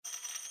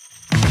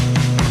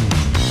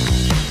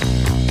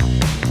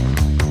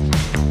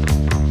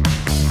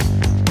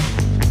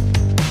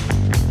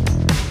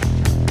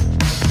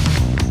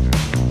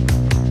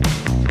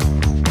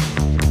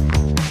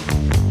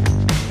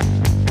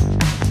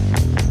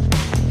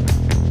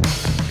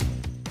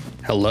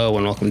Hello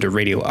and welcome to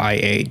Radio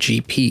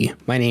IAGP.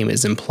 My name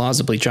is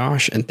Implausibly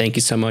Josh, and thank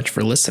you so much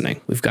for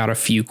listening. We've got a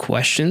few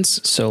questions,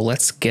 so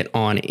let's get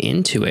on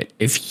into it.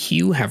 If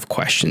you have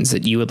questions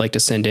that you would like to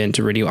send in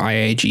to Radio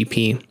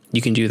IAGP,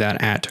 you can do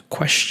that at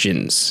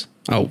questions.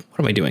 Oh, what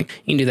am I doing?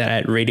 You can do that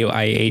at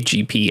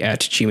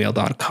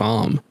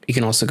radioiagp@gmail.com. You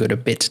can also go to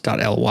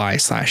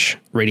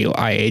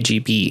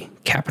bit.ly/radioiagp,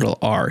 capital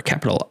R,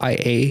 capital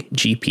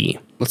IAGP.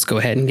 Let's go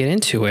ahead and get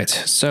into it.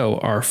 So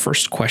our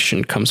first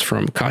question comes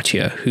from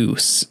Katya, who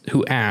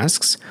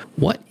asks,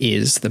 what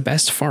is the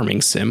best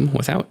farming sim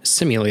without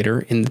simulator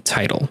in the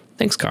title?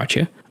 Thanks,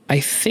 Katya. I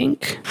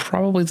think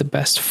probably the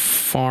best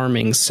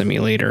farming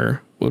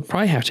simulator would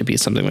probably have to be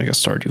something like a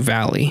Stardew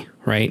Valley,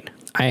 right?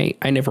 I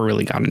never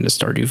really got into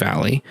Stardew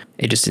Valley.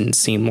 It just didn't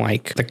seem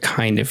like the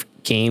kind of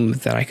game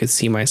that I could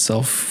see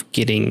myself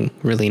getting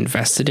really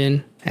invested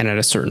in. And at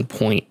a certain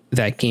point,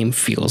 that game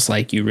feels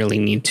like you really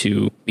need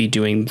to be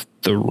doing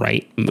the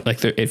right,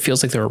 it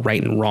feels like there are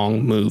right and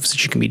wrong moves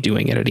that you can be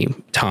doing at any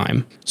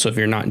time. So if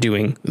you're not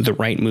doing the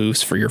right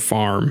moves for your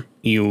farm,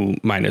 you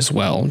might as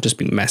well just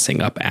be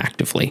messing up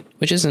actively,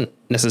 which isn't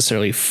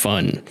necessarily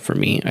fun for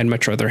me. I'd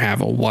much rather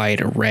have a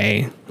wide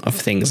array of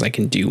things I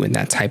can do in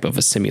that type of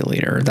a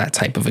simulator, that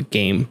type of a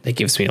game that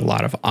gives me a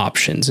lot of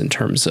options in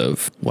terms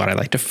of what I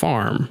like to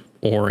farm,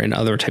 or in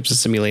other types of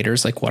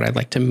simulators, like what I'd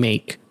like to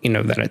make,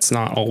 that it's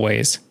not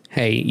always,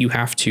 hey, you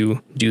have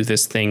to do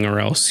this thing or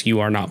else you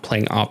are not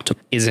playing optimal,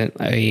 isn't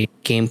a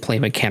gameplay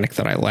mechanic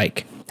that I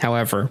like.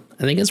 However,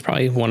 I think it's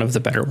probably one of the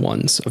better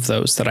ones of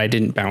those that I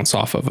didn't bounce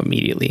off of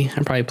immediately.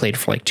 I probably played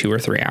for like 2 or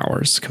 3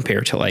 hours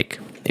compared to like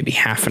maybe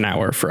half an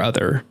hour for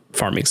other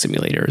farming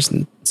simulators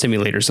and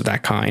simulators of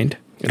that kind.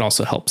 It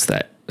also helps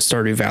that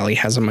Stardew Valley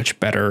has a much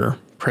better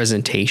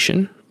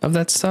presentation of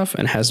that stuff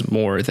and has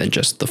more than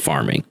just the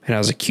farming. It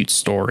has a cute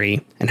story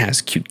and has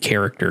cute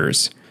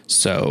characters.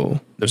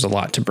 So there's a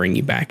lot to bring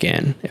you back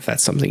in if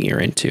that's something you're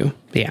into.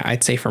 But yeah,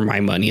 I'd say for my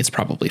money, it's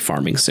probably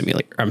Farming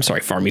Simulator. I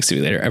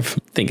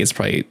think it's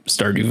probably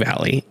Stardew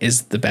Valley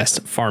is the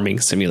best farming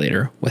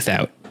simulator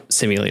without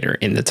simulator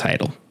in the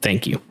title.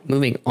 Thank you.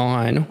 Moving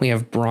on, we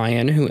have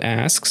Brian who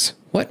asks,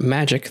 what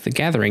Magic the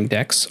Gathering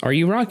decks are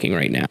you rocking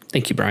right now?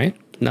 Thank you, Brian.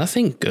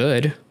 Nothing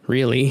good,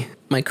 really.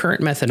 My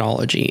current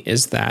methodology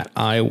is that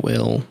I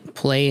will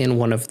play in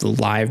one of the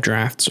live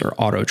drafts or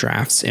auto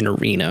drafts in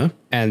Arena,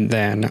 and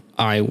then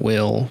I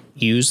will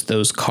use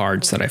those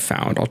cards that I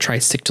found. I'll try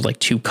to stick to like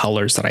 2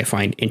 colors that I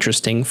find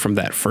interesting from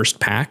that first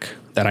pack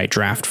that I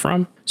draft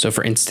from. So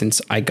for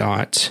instance, I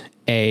got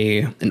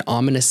an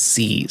Ominous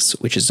Seas,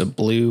 which is a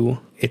blue.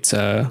 It's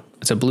a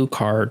blue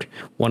card,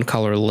 1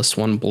 colorless,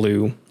 1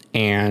 blue,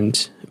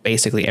 and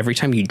basically every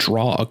time you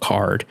draw a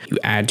card, you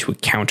add to a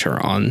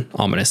counter on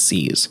Ominous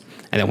Seas.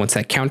 And then once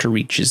that counter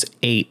reaches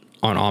 8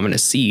 on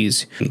Ominous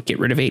Seas, you can get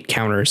rid of 8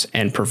 counters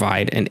and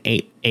provide an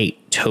 8/8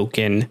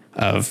 token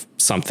of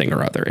something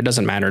or other. It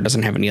doesn't matter. It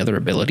doesn't have any other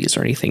abilities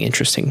or anything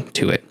interesting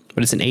to it.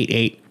 But it's an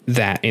 8/8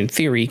 that in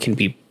theory can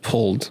be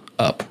pulled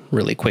up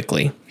really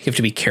quickly. You have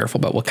to be careful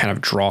about what kind of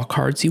draw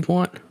cards you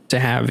want to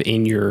have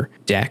in your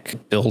deck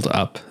build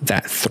up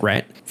that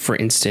threat. For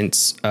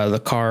instance,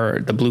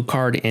 the blue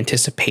card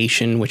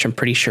Anticipation, which I'm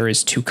pretty sure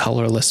is 2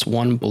 colorless,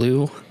 1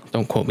 blue.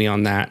 Don't quote me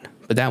on that.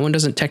 But that one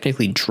doesn't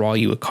technically draw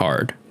you a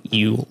card.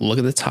 You look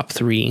at the top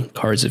 3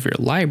 cards of your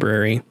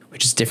library,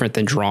 which is different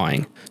than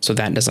drawing. So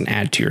that doesn't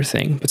add to your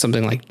thing. But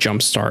something like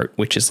Jumpstart,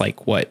 which is like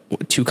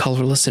 2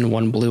 colorless and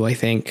 1 blue, I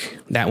think.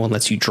 That one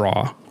lets you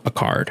draw a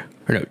card.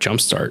 Or no,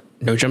 Jumpstart.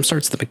 No,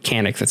 Jumpstart's the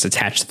mechanic that's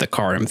attached to the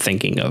card I'm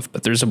thinking of.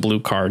 But there's a blue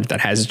card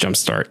that has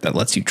Jumpstart that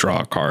lets you draw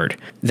a card.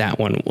 That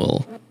one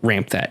will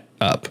ramp that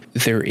up.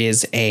 There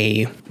is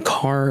a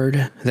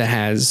card that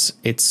has,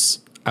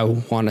 I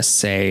want to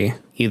say,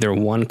 either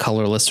 1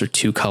 colorless or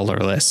 2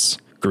 colorless,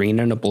 green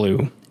and a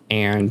blue.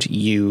 And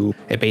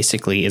it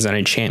basically is an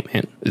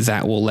enchantment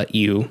that will let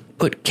you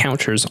put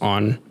counters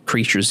on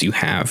creatures you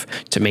have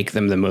to make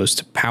them the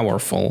most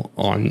powerful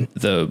on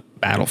the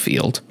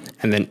battlefield.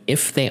 And then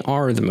if they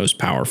are the most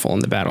powerful on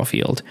the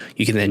battlefield,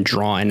 you can then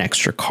draw an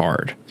extra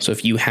card. So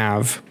if you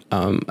have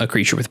a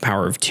creature with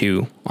power of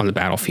 2 on the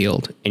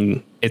battlefield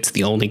and it's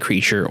the only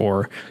creature,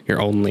 or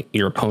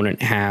your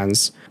opponent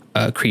has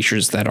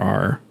creatures that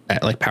are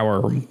at like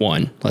power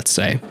 1, let's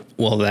say,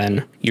 well,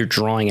 then you're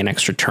drawing an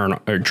extra turn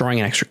or drawing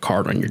an extra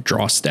card on your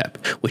draw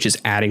step, which is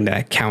adding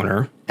that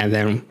counter. And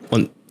then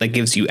that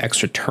gives you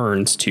extra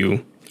turns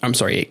it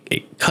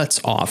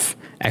cuts off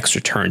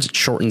extra turns. It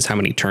shortens how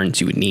many turns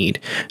you would need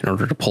in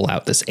order to pull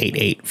out this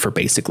 8/8 for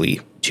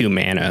basically 2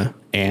 mana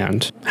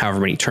and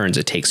however many turns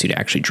it takes you to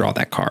actually draw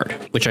that card,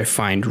 which I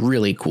find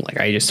really cool. Like,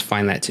 I just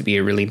find that to be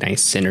a really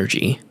nice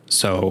synergy.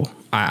 So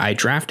I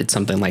drafted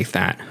something like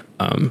that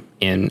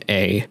in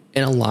a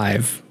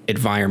live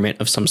environment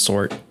of some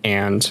sort,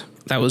 and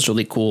that was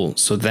really cool.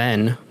 So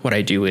then what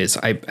I do is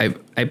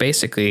I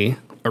basically,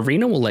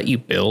 Arena will let you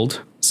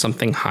build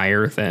something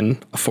higher than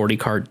a 40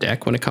 card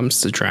deck when it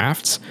comes to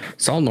drafts.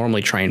 So I'll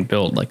normally try and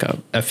build like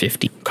a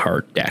 50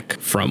 card deck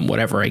from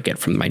whatever I get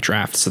from my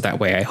draft. So that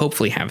way I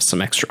hopefully have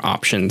some extra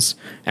options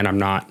and I'm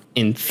not,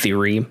 in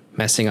theory,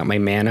 messing up my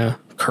mana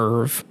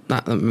curve.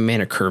 Not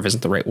mana curve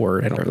isn't the right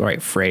word. I don't have the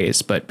right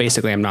phrase, but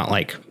basically I'm not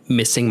like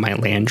missing my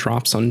land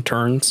drops on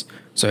turns.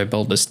 So I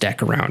build this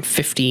deck around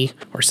 50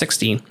 or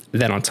 60.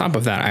 Then on top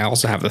of that, I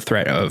also have the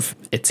threat of,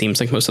 it seems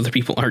like most other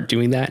people aren't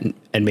doing that.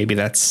 And maybe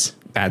that's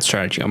bad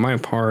strategy on my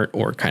part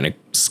or kind of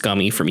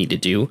scummy for me to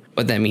do.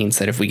 But that means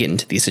that if we get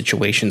into these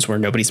situations where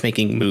nobody's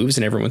making moves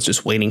and everyone's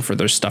just waiting for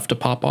their stuff to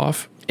pop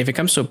off, if it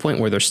comes to a point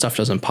where their stuff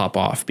doesn't pop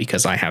off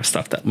because I have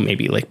stuff that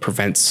maybe like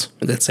prevents,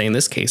 let's say in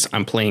this case,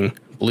 I'm playing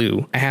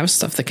blue, I have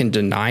stuff that can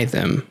deny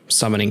them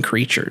summoning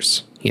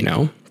creatures, you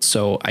know?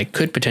 So I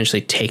could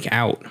potentially take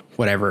out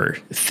whatever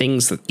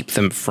things that keep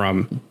them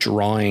from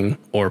drawing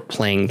or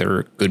playing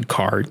their good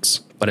cards.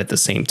 But at the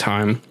same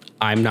time,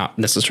 I'm not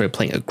necessarily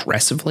playing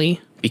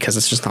aggressively because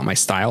it's just not my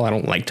style. I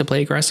don't like to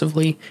play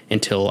aggressively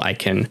until I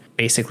can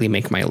basically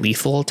make my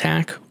lethal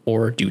attack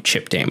or do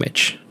chip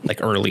damage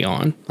like early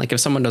on. Like if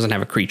someone doesn't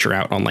have a creature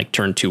out on like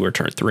turn 2 or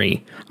turn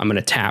 3, I'm going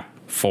to tap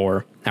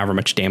for however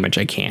much damage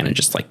I can and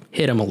just like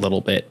hit them a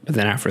little bit. But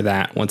then after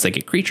that, once I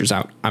get creatures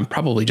out, I'm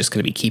probably just going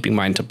to be keeping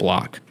mine to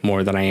block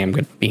more than I am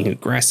being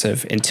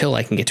aggressive until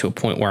I can get to a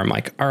point where I'm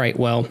like, all right,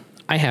 well,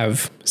 I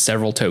have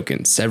several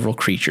tokens, several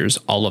creatures.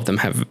 All of them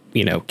have,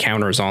 you know,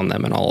 counters on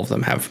them and all of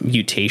them have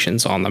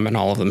mutations on them and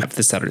all of them have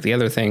this, that, or the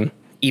other thing.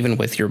 Even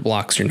with your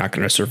blocks, you're not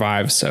going to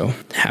survive. So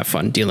have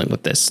fun dealing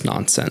with this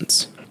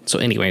nonsense. So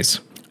anyways,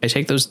 I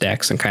take those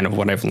decks and kind of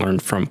what I've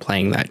learned from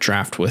playing that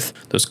draft with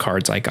those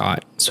cards I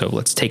got. So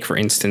let's take, for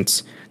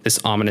instance, this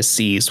Ominous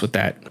Seas with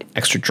that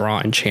extra draw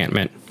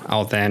enchantment.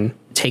 I'll then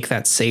take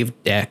that saved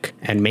deck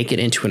and make it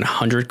into an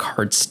 100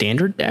 card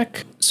standard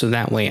deck. So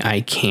that way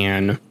I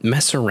can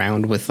mess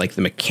around with like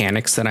the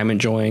mechanics that I'm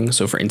enjoying.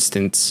 So for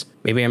instance,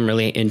 maybe I'm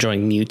really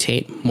enjoying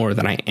Mutate more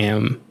than I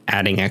am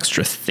adding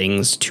extra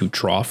things to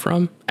draw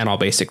from. And I'll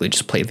basically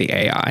just play the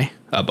AI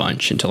a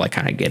bunch until I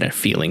kind of get a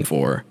feeling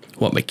for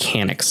what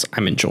mechanics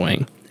I'm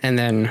enjoying. And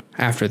then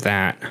after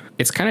that,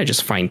 it's kind of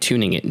just fine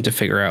tuning it and to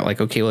figure out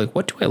like, okay, like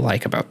what do I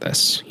like about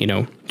this? You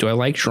know, do I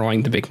like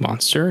drawing the big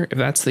monster? If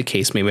that's the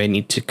case, maybe I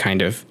need to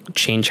kind of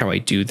change how I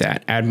do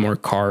that, add more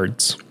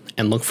cards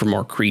and look for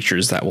more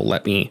creatures that will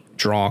let me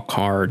draw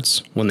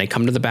cards when they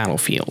come to the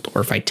battlefield.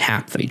 Or if I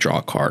tap, they draw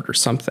a card or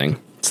something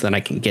so that I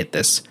can get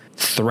this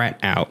threat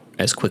out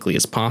as quickly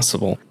as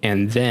possible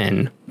and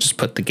then just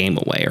put the game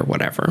away or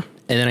whatever.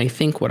 And then I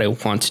think what I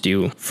want to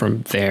do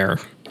from there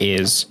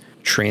is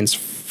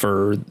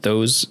transfer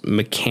those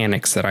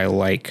mechanics that I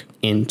like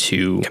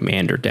into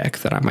commander deck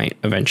that I might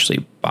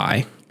eventually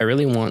buy. I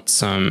really want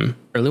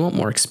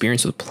more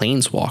experience with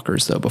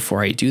planeswalkers though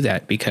before I do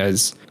that,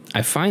 because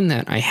I find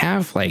that I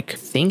have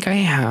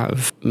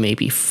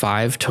maybe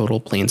 5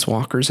 total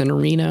planeswalkers in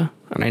Arena,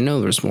 and I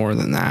know there's more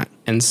than that.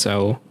 And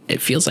so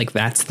it feels like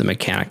that's the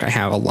mechanic I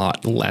have a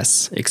lot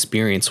less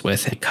experience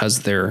with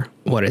because they're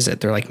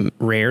like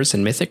rares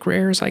and mythic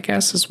rares, I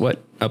guess, is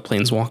what a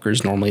planeswalker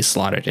is normally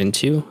slotted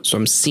into. So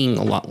I'm seeing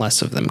a lot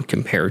less of them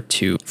compared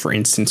to, for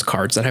instance,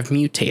 cards that have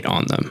mutate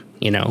on them,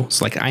 you know?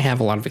 So like I have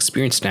a lot of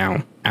experience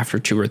now after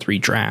 2 or 3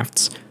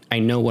 drafts. I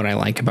know what I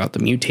like about the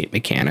mutate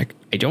mechanic.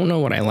 I don't know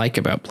what I like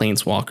about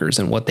planeswalkers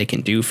and what they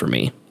can do for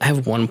me. I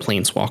have one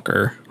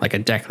planeswalker, like a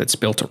deck that's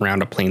built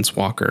around a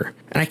planeswalker,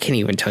 and I can't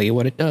even tell you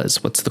what it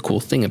does. What's the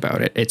cool thing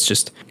about it? It's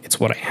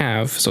what I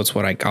have, so it's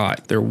what I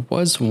got. There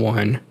was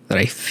one that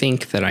I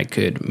think that I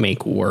could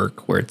make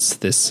work where it's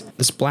this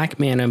black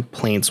mana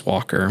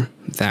planeswalker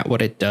that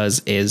what it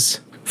does is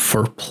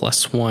for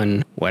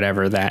 +1,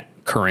 whatever that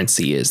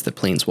currency is that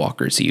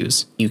planeswalkers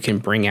use, you can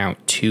bring out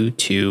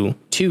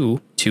 2/2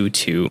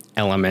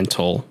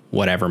 elemental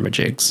whatever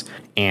majigs,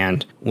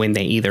 and when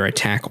they either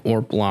attack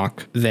or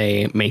block,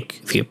 they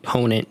make the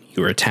opponent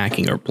you're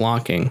attacking or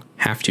blocking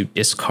have to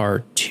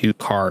discard 2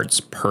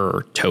 cards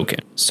per token.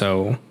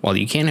 So while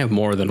you can't have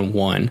more than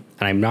one,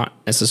 and I'm not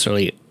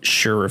necessarily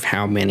sure of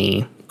how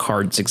many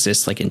cards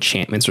exist, like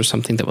enchantments or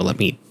something that will let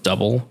me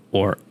double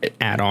or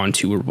add on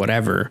to or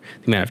whatever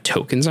the amount of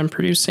tokens I'm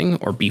producing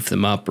or beef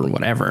them up or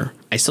whatever.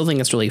 I still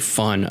think it's really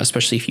fun,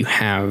 especially if you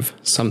have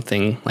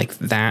something like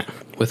that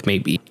with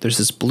maybe there's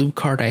this blue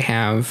card I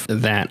have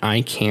that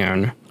I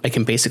can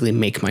basically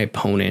make my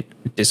opponent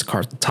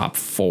discard the top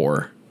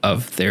 4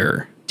 of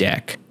their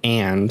deck.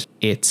 And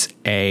it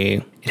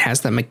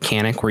has that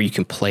mechanic where you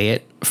can play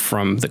it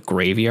from the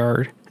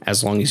graveyard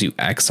as long as you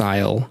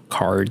exile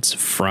cards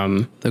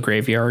from the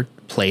graveyard,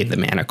 play the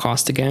mana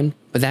cost again.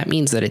 But that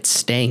means that it's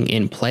staying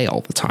in play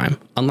all the time.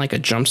 Unlike a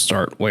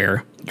jumpstart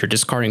where you're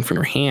discarding from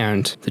your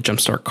hand, the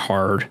jumpstart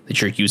card that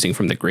you're using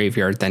from the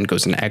graveyard then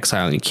goes into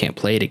exile and you can't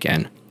play it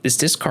again. This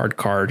discard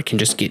card can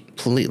just get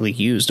completely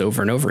used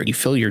over and over. You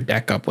fill your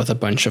deck up with a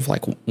bunch of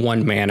like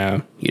 1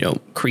 mana,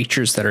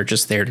 creatures that are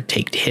just there to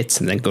take hits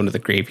and then go to the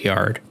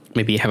graveyard.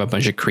 Maybe you have a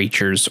bunch of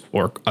creatures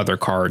or other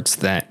cards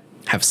that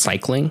have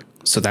cycling,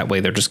 So that way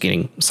they're just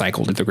getting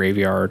cycled to the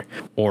graveyard.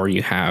 Or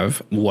you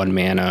have 1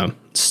 mana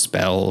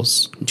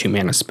spells, 2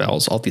 mana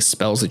spells, all these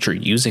spells that you're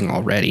using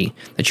already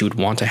that you would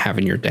want to have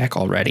in your deck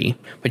already,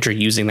 but you're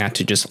using that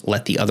to just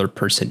let the other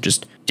person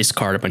just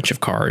discard a bunch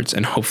of cards,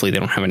 and hopefully they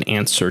don't have an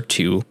answer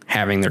to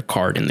having their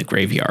card in the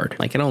graveyard.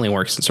 Like, it only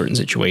works in certain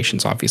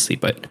situations, obviously,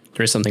 but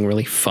there is something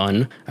really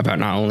fun about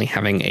not only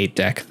having a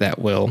deck that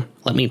will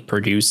let me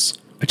produce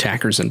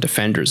attackers and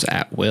defenders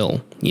at will.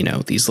 You know,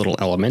 these little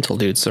elemental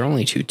dudes, they're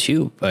only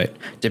 2/2, but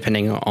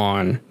depending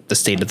on the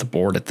state of the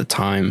board at the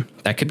time,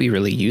 that could be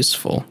really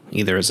useful,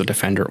 either as a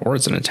defender or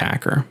as an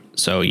attacker.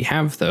 So you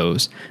have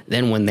those.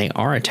 Then when they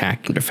are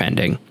attacking,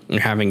 defending,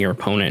 you're having your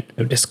opponent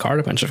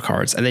discard a bunch of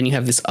cards. And then you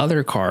have this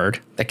other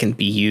card that can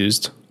be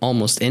used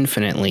almost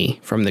infinitely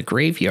from the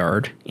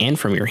graveyard and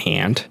from your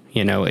hand.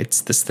 You know,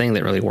 it's this thing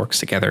that really works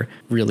together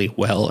really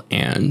well.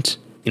 And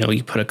you know,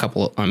 you put a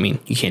couple, I mean,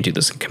 you can't do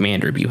this in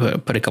Commander, but you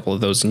put a couple of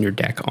those in your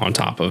deck on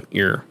top of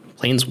your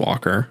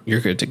Planeswalker,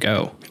 you're good to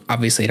go.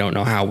 Obviously, I don't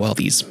know how well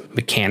these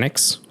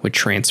mechanics would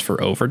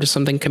transfer over to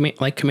something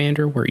like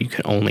Commander, where you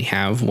can only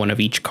have one of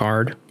each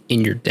card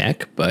in your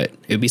deck, but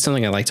it would be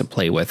something I like to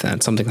play with,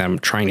 and something that I'm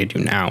trying to do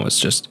now is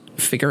just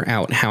figure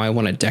out how I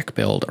want to deck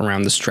build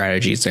around the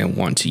strategies I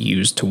want to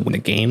use to win a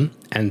game,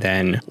 and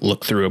then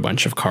look through a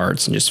bunch of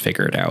cards and just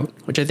figure it out,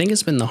 which I think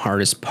has been the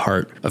hardest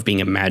part of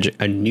being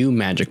a new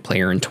Magic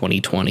player in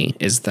 2020,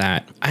 is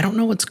that I don't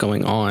know what's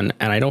going on,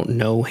 and I don't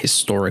know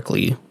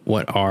historically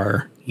what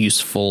are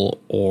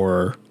useful,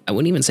 or I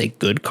wouldn't even say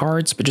good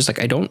cards, but just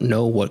like I don't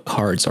know what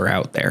cards are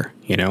out there,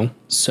 you know?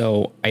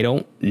 So I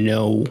don't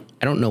know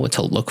what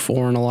to look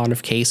for in a lot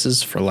of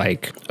cases for,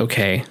 like,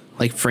 okay,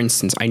 like for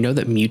instance, I know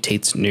that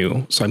Mutate's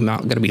new, so I'm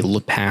not going to be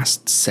look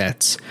past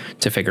sets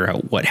to figure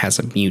out what has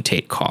a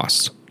Mutate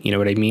cost. You know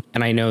what I mean?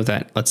 And I know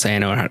that, let's say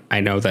I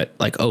know that,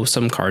 like, oh,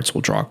 some cards will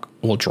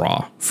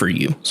draw for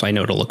you. So I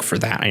know to look for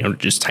that. I know to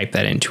just type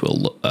that into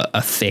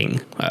a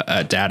thing,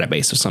 a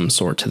database of some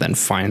sort, to then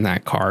find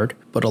that card.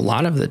 But a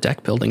lot of the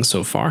deck building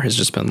so far has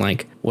just been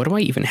like, what do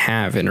I even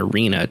have in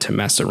Arena to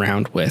mess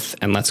around with?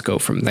 And let's go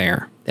from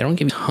there. They don't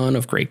give you a ton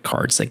of great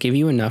cards. They give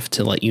you enough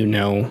to let you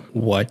know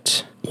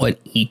what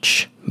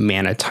each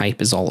mana type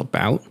is all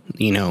about.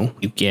 You know,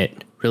 you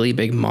get really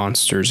big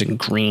monsters in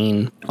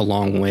green,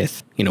 along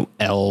with, you know,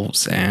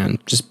 elves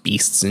and just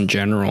beasts in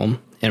general.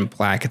 In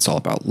black, it's all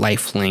about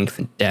lifelink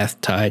and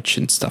death touch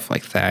and stuff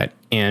like that.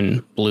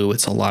 In blue,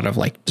 it's a lot of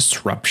like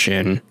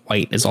disruption.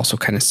 White is also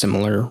kind of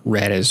similar.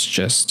 Red is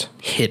just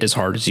hit as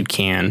hard as you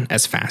can,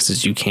 as fast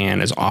as you can,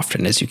 as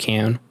often as you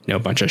can. You know, a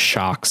bunch of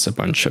shocks, a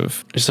bunch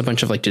of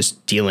like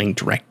just dealing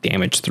direct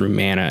damage through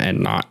mana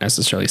and not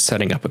necessarily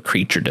setting up a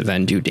creature to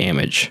then do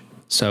damage.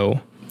 So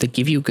they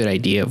give you a good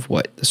idea of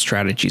what the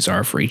strategies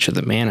are for each of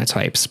the mana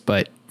types.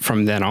 But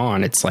from then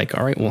on, it's like,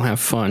 all right, we'll have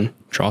fun.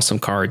 Draw some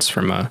cards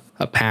from a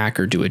pack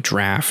or do a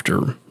draft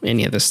or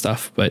any of this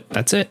stuff. But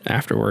that's it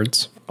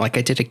afterwards. Like,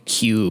 I did a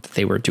cube.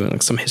 They were doing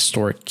like some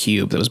historic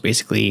cube that was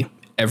basically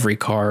every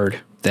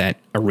card that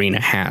Arena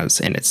has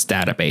in its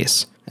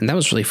database. And that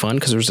was really fun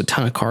because there was a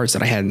ton of cards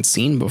that I hadn't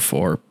seen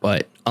before.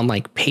 But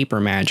unlike Paper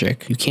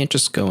Magic, you can't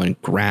just go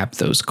and grab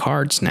those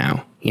cards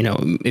now. You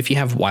know, if you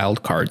have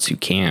wild cards, you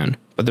can.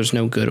 But there's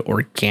no good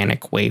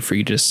organic way for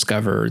you to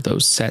discover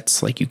those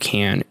sets like you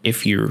can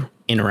if you're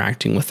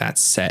interacting with that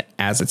set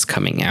as it's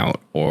coming out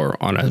or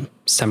on a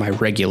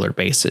semi-regular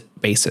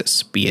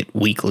basis, be it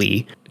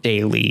weekly,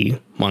 daily,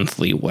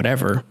 monthly,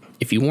 whatever.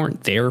 If you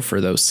weren't there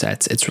for those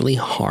sets, it's really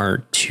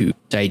hard to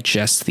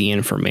digest the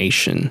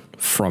information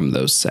from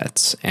those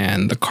sets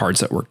and the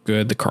cards that were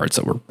good, the cards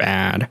that were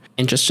bad,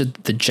 and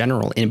just the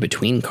general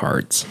in-between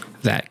cards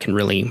that can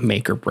really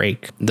make or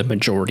break the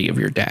majority of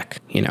your deck,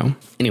 you know?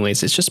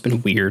 Anyways, it's just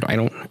been weird. I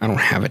don't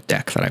have a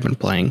deck that I've been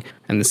playing,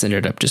 and this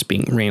ended up just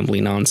being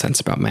rambly nonsense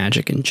about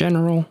Magic in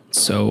general,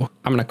 so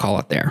I'm gonna call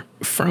it there.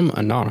 From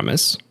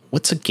Anonymous,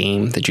 what's a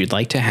game that you'd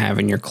like to have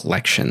in your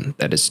collection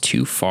that is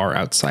too far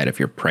outside of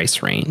your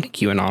price range?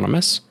 Thank you,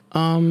 Anonymous.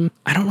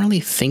 I don't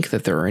really think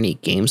that there are any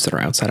games that are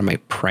outside of my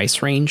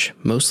price range,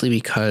 mostly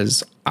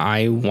because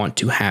I want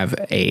to have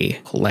a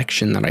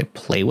collection that I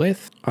play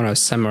with on a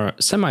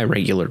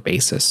semi-regular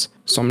basis.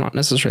 So I'm not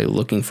necessarily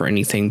looking for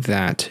anything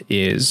that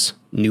is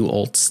new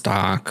old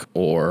stock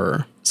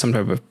or some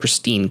type of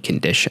pristine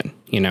condition,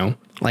 you know?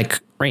 Like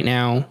right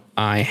now,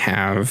 I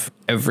have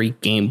every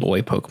Game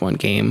Boy Pokemon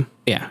game.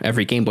 Yeah,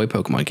 every Game Boy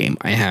Pokemon game.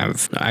 I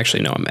have,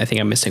 actually, no, I think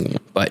I'm missing one,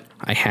 but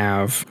I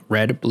have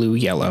Red, Blue,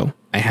 Yellow.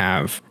 I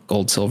have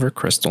Gold, Silver,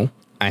 Crystal.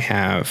 I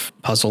have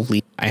Puzzle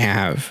League. I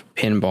have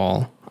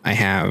Pinball. I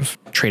have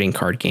Trading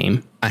Card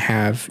Game. I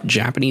have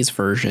Japanese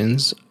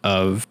versions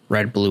of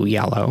Red, Blue,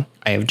 Yellow.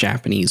 I have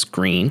Japanese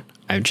Green.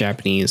 I have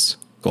Japanese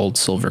Gold,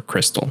 Silver,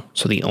 Crystal.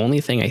 So the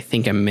only thing I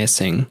think I'm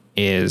missing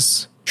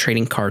is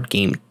Trading Card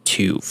Game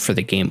 2 for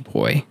the Game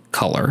Boy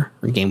Color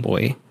or Game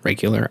Boy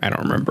Regular. I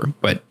don't remember,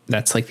 but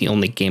that's like the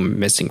only game I'm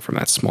missing from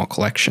that small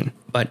collection.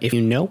 But if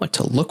you know what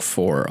to look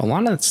for, a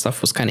lot of that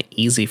stuff was kind of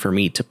easy for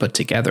me to put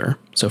together.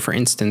 So for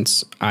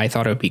instance, I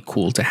thought it would be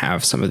cool to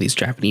have some of these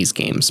Japanese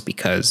games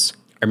because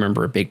I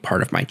remember a big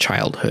part of my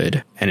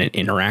childhood and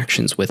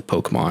interactions with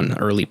Pokemon,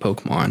 early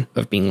Pokemon,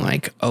 of being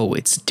like, oh,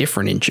 it's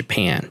different in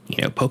Japan.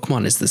 You know,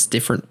 Pokemon is this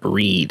different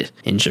breed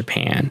in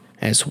Japan,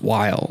 and it's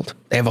wild.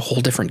 They have a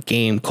whole different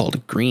game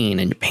called Green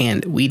in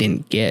Japan that we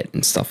didn't get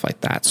and stuff like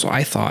that. So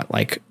I thought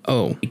like,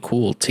 oh, it'd be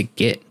cool to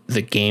get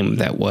the game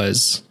that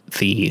was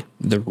the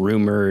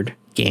rumored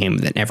game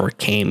that never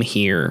came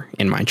here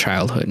in my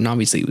childhood. And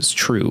obviously it was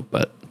true,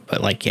 but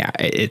like, yeah,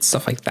 it's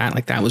stuff like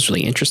that was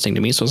really interesting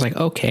to me. So I was like,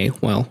 okay,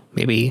 well,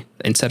 maybe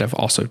instead of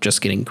also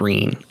just getting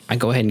Green, I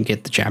go ahead and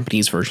get the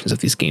Japanese versions of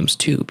these games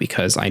too,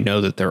 because I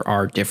know that there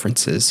are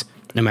differences,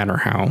 no matter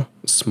how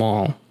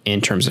small,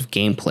 in terms of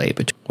gameplay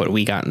between what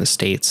we got in the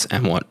States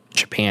and what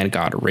Japan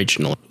got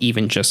originally.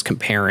 Even just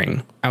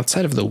comparing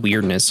outside of the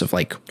weirdness of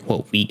like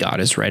what we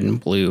got as red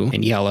and blue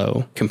and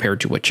yellow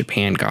compared to what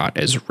Japan got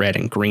as red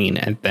and green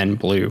and then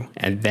blue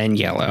and then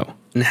yellow,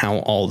 and how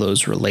all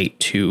those relate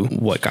to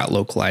what got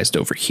localized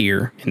over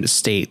here in the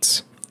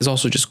States is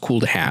also just cool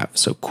to have.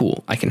 So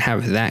cool, I can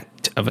have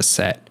that of a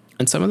set.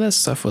 And some of that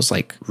stuff was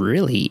like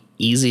really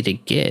easy to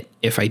get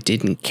if I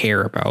didn't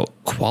care about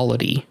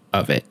quality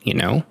of it, you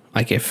know?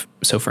 Like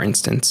for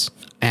instance,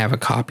 I have a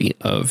copy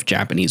of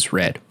Japanese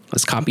Red.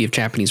 This copy of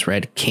Japanese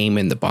Red came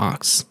in the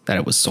box that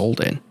it was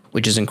sold in,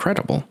 which is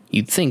incredible.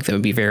 You'd think that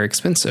would be very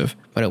expensive,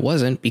 but it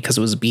wasn't, because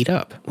it was beat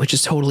up, which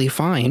is totally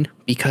fine,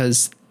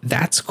 because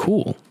that's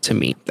cool to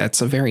me.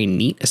 That's a very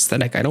neat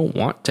aesthetic. I don't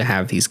want to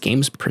have these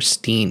games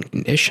pristine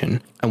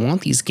condition. I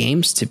want these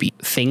games to be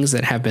things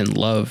that have been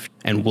loved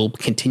and will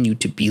continue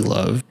to be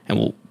loved and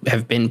will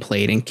have been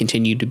played and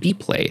continue to be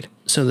played.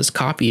 So this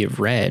copy of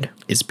Red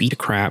is beat to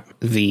crap.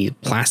 The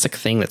plastic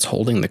thing that's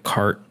holding the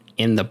cart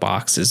in the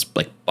box is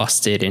like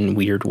busted in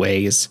weird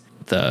ways.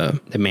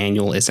 The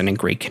manual isn't in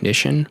great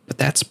condition, but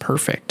that's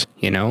perfect,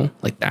 you know?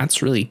 Like,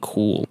 that's really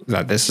cool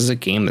that this is a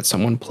game that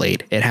someone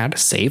played. It had a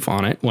save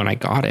on it when I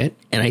got it,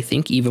 and I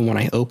think even when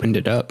I opened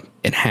it up,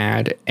 it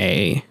had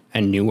a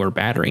newer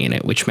battery in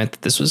it, which meant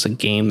that this was a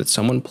game that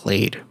someone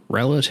played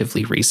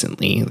relatively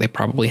recently. They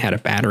probably had a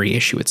battery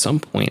issue at some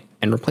point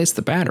and replaced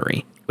the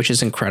battery, which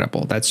is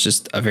incredible. That's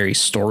just a very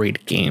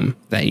storied game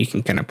that you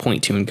can kind of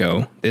point to and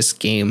go, this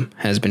game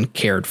has been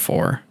cared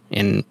for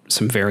in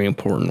some very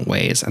important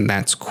ways. And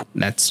that's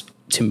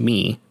to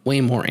me way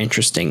more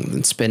interesting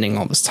than spending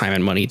all this time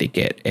and money to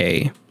get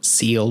a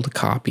sealed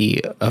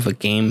copy of a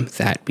game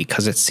that,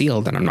 because it's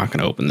sealed and I'm not going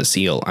to open the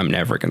seal, I'm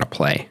never going to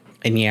play.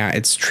 And yeah,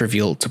 it's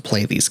trivial to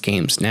play these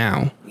games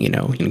now. You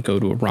know, you can go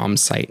to a ROM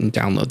site and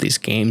download these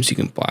games. You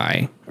can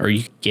buy, or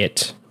you can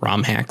get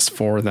ROM hacks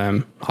for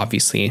them.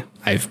 Obviously,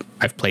 I've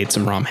played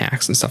some ROM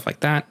hacks and stuff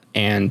like that,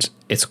 and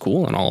it's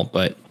cool and all,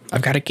 but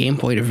I've got a Game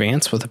Boy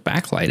Advance with a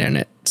backlight in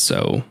it,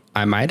 so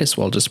I might as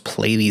well just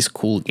play these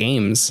cool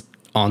games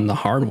on the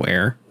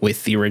hardware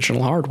with the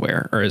original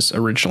hardware, or as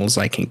original as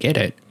I can get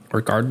it,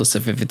 regardless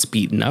of if it's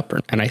beaten up.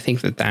 And I think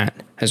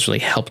that has really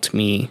helped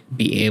me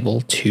be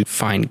able to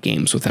find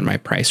games within my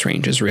price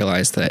ranges,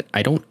 realize that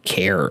I don't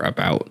care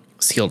about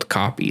sealed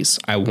copies.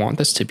 I want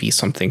this to be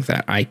something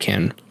that I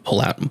can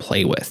pull out and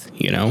play with,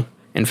 you know?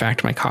 In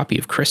fact, my copy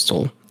of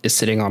Crystal is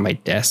sitting on my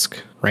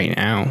desk right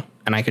now,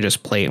 and I could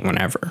just play it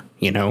whenever,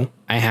 you know?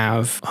 I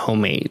have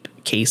homemade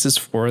cases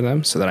for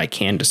them so that I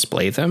can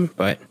display them,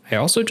 but I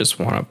also just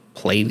want to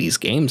play these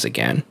games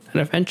again.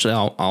 And eventually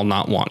I'll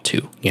not want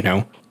to, you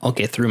know? I'll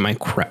get through my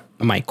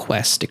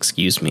quest,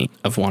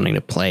 of wanting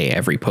to play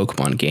every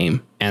Pokemon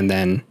game, and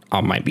then I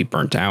might be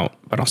burnt out,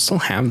 but I'll still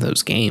have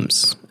those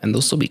games, and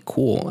they'll still be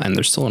cool, and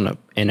they're still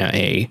in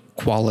a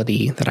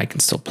quality that I can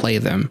still play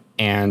them,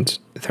 and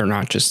they're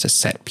not just a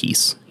set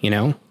piece, you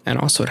know? And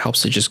also it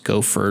helps to just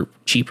go for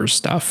cheaper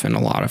stuff in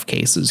a lot of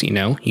cases, you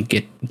know? You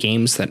get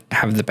games that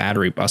have the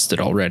battery busted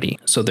already,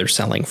 so they're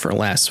selling for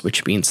less,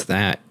 which means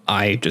that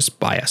I just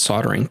buy a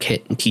soldering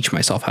kit and teach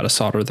myself how to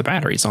solder the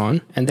batteries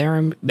on, and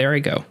there I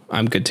go.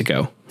 I'm good to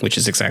go, which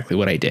is exactly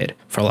what I did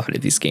for a lot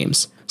of these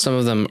games. Some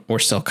of them were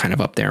still kind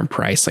of up there in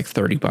price, like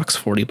 $30,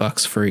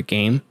 $40 for a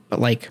game, but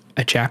like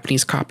a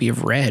Japanese copy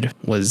of Red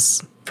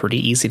was pretty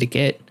easy to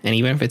get, and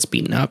even if it's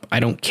beaten up, I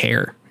don't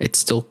care. It's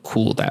still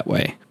cool that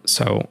way.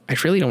 So I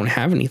really don't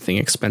have anything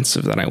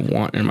expensive that I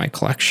want in my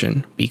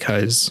collection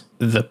because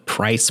the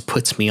price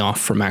puts me off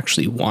from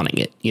actually wanting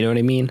it. You know what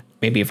I mean?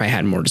 Maybe if I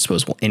had more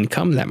disposable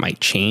income, that might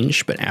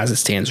change. But as it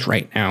stands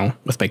right now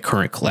with my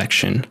current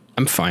collection,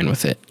 I'm fine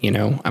with it. You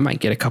know, I might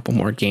get a couple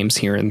more games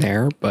here and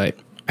there, but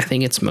I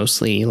think it's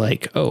mostly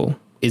like, oh,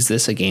 is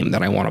this a game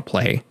that I want to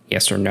play?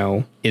 Yes or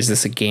no? Is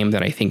this a game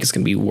that I think is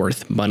going to be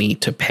worth money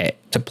to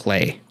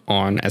play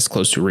on as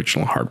close to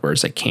original hardware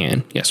as I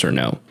can? Yes or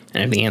no?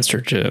 And if the answer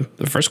to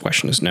the first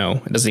question is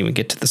no, it doesn't even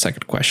get to the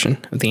second question.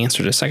 If the answer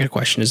to the second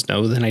question is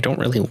no, then I don't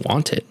really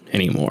want it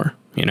anymore,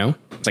 you know?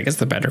 So I guess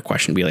the better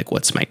question would be like,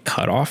 what's my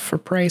cutoff for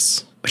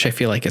price? Which I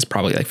feel like is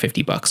probably like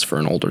 $50 for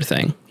an older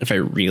thing. If I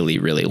really,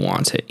 really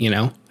want it, you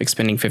know? Like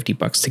spending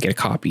 $50 to get a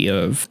copy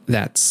of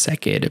that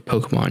second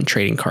Pokemon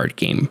trading card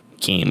game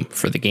game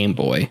for the Game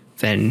Boy,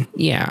 then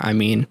yeah, I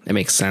mean, it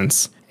makes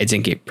sense. It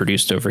didn't get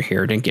produced over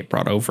here. It didn't get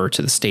brought over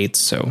to the States.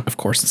 So of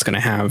course it's going to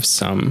have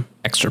some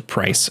extra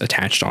price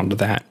attached onto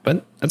that.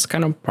 But that's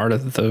kind of part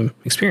of the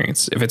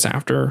experience. If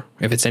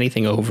it's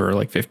anything over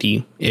like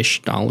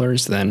 $50-ish,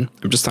 then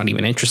I'm just not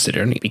even interested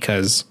in it,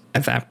 because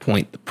at that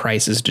point, the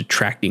price is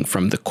detracting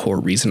from the core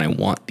reason I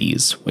want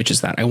these, which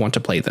is that I want to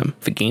play them.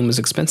 If a game is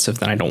expensive,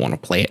 then I don't want to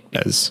play it,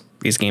 because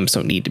these games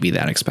don't need to be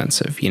that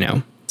expensive, you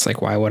know? It's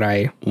like, why would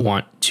I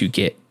want to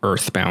get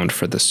Earthbound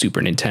for the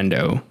Super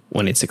Nintendo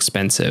when it's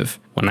expensive,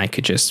 when I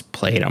could just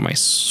play it on my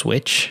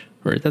Switch?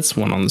 Or that's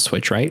one on the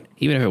Switch, right?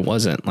 Even if it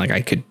wasn't, like,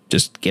 I could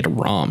just get a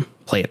ROM,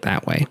 play it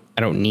that way.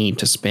 I don't need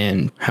to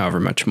spend however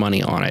much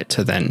money on it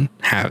to then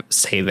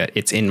say that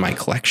it's in my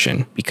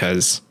collection,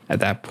 because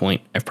at that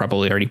point I've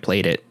probably already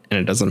played it and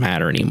it doesn't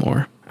matter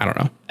anymore. I don't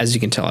know. As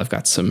you can tell, I've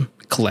got some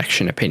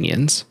collection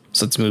opinions.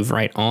 So let's move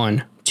right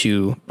on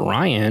to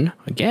Brian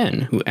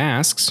again, who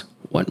asks,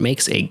 what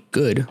makes a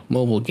good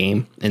mobile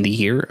game in the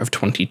year of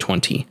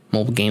 2020?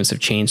 Mobile games have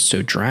changed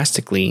so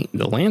drastically in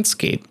the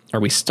landscape. Are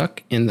we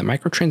stuck in the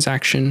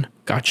microtransaction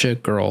gotcha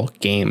girl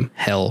game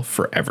hell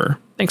forever?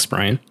 Thanks,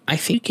 Brian. I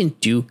think you can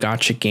do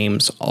gotcha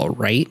games all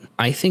right.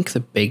 I think the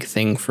big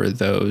thing for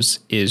those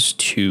is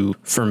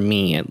for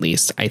me at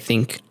least, I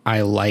think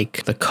I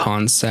like the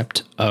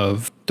concept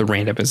of the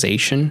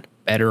randomization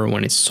better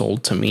when it's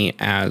sold to me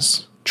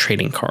as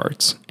trading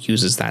cards. It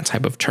uses that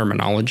type of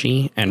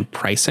terminology and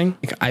pricing.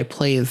 Like, I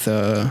play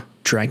the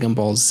Dragon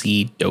Ball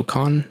Z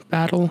Dokkan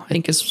battle, I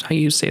think is how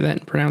you say that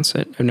and pronounce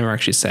it. I've never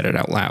actually said it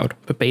out loud,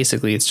 but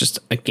basically it's just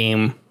a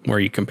game where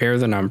you compare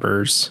the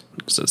numbers.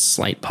 There's a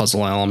slight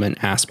puzzle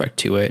element aspect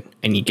to it,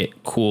 and you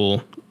get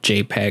cool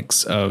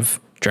JPEGs of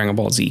Dragon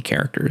Ball Z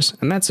characters.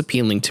 And that's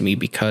appealing to me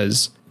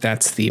because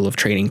that's the of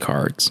trading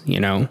cards,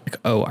 you know? Like,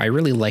 oh, I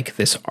really like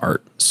this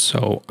art,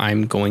 so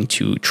I'm going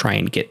to try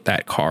and get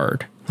that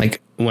card.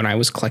 Like when I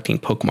was collecting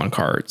Pokemon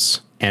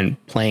cards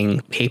and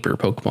playing paper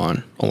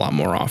Pokemon a lot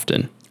more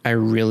often, I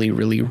really,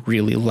 really,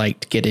 really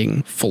liked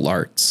getting full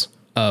arts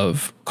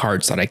of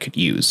cards that I could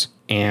use.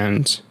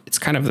 And it's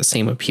kind of the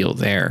same appeal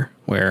there,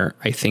 where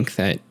I think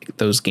that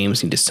those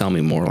games need to sell me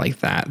more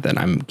like that, than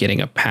I'm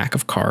getting a pack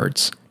of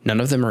cards.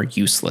 None of them are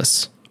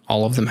useless.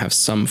 All of them have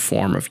some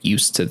form of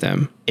use to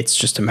them. It's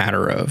just a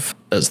matter of,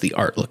 does the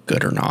art look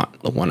good or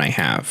not? The one I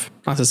have.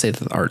 Not to say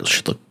that the art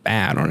should look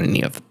bad on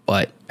any of them,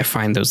 but I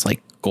find those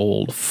like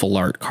gold full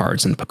art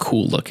cards and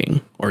cool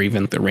looking, or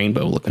even the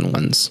rainbow looking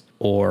ones,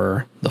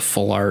 or the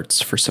full arts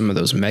for some of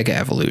those mega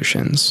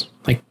evolutions.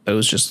 Like,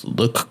 those just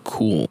look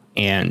cool,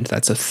 and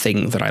that's a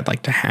thing that I'd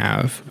like to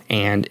have.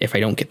 And if I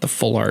don't get the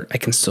full art, I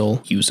can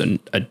still use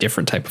a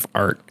different type of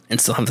art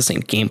and still have the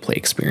same gameplay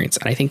experience.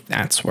 And I think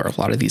that's where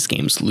a lot of these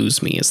games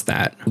lose me, is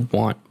that I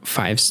want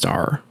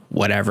 5-star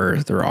whatever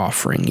they're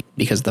offering,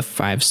 because the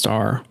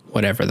 5-star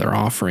whatever they're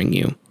offering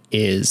you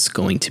is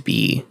going to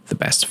be the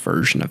best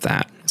version of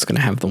that. It's going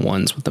to have the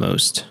ones with the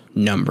most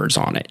numbers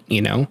on it,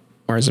 you know?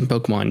 Whereas in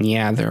Pokemon,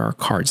 yeah, there are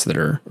cards that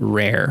are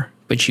rare,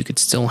 but you could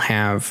still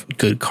have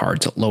good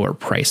cards at lower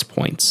price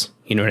points.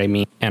 You know what I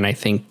mean? And I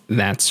think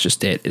that's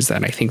just it, is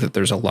that I think that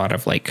there's a lot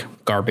of like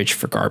garbage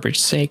for garbage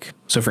sake.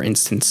 So for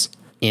instance,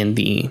 in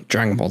the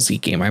Dragon Ball Z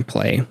game I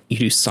play, you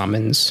do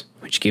summons,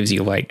 which gives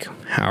you like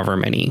however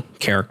many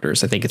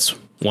characters. I think it's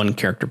one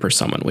character per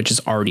summon, which is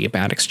already a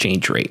bad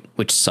exchange rate,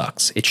 which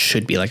sucks. It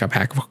should be like a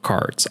pack of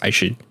cards. I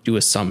should do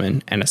a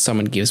summon, and a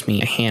summon gives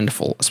me a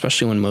handful,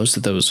 especially when most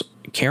of those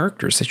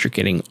characters that you're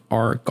getting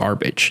are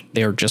garbage.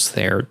 They're just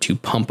there to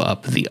pump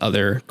up the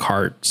other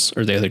cards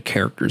or the other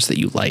characters that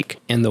you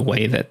like. And the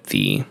way that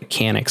the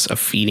mechanics of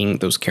feeding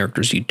those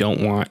characters you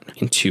don't want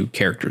into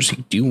characters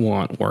you do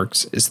want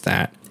works is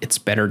that it's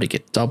better to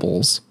get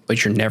doubles,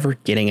 but you're never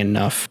getting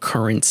enough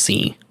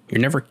currency. You're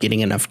never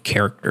getting enough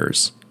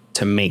characters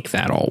to make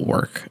that all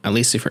work. At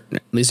least if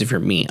you're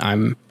me,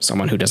 I'm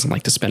someone who doesn't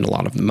like to spend a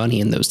lot of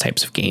money in those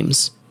types of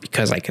games,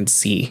 because I can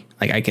see,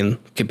 like, I can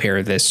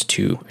compare this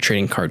to a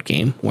trading card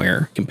game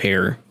where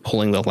compare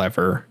pulling the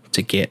lever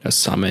to get a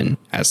summon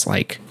as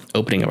like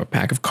opening up a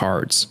pack of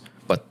cards,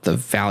 but the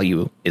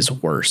value is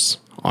worse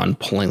on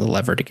pulling the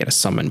lever to get a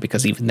summon,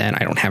 because even then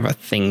I don't have a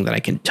thing that I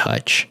can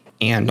touch.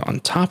 And on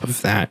top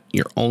of that,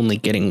 you're only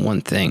getting one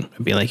thing.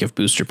 It'd be like if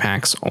booster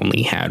packs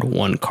only had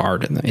one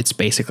card, and it's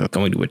basically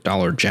going to a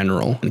Dollar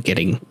General and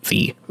getting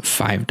the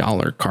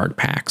 $5 card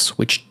packs,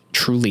 which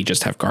truly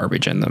just have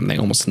garbage in them. They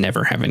almost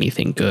never have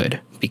anything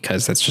good,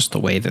 because that's just the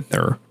way that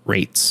their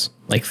rates,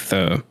 like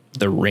the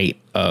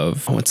rate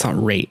of, it's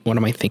not rate. What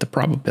am I thinking? The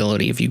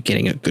probability of you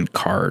getting a good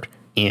card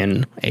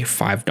in a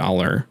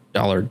 $5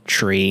 Dollar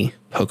Tree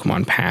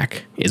Pokemon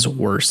pack is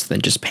worse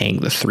than just paying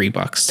the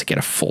 $3 to get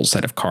a full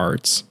set of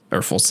cards, or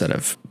a full set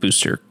of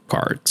booster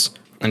cards.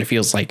 And it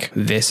feels like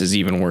this is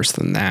even worse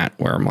than that,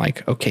 where I'm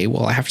like, okay,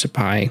 well, I have to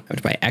buy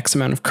X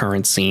amount of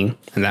currency,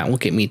 and that will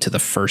get me to the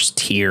first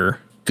tier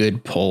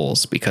good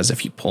pulls, because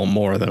if you pull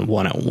more than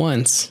one at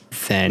once,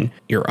 then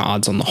your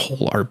odds on the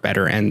whole are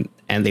better, and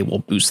they will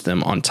boost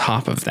them on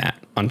top of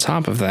that. On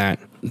top of that,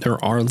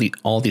 there are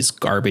all these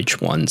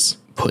garbage ones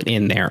put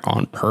in there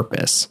on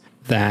purpose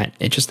that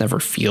it just never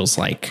feels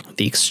like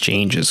the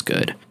exchange is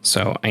good.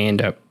 So I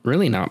end up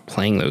really not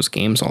playing those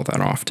games all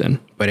that often.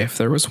 But if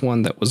there was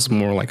one that was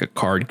more like a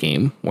card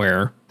game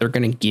where they're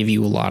going to give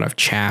you a lot of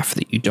chaff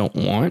that you don't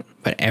want,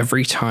 but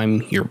every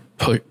time you're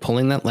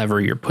pulling that lever,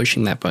 you're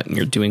pushing that button,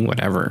 you're doing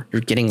whatever,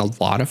 you're getting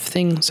a lot of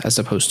things as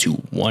opposed to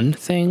one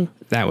thing,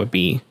 that would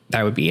be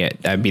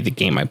it. That would be the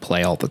game I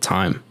play all the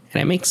time.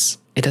 And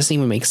it doesn't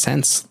even make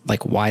sense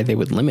like why they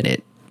would limit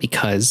it,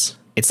 because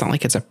it's not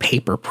like it's a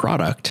paper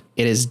product.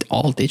 It is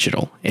all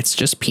digital. It's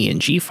just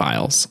PNG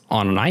files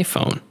on an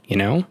iPhone, you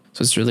know?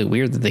 So it's really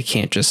weird that they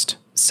can't just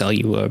sell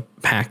you a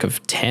pack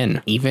of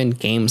 10. Even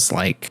games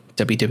like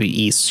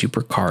WWE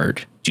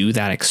Supercard do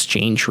that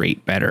exchange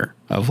rate better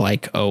of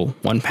like, oh,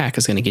 one pack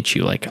is going to get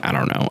you like, I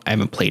don't know. I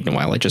haven't played in a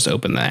while. I just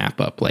opened the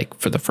app up like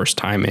for the first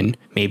time in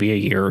maybe a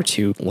year or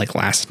two, like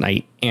last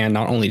night. And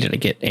not only did I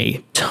get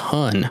a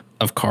ton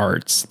of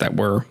cards that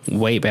were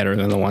way better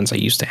than the ones I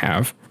used to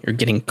have, you're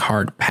getting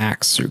card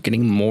packs. You're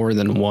getting more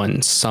than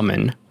one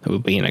summon that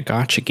would be in a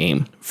gacha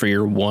game for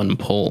your one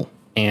pull.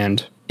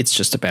 And it's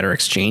just a better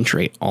exchange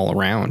rate all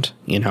around.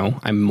 You know,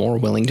 I'm more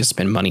willing to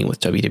spend money with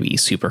WWE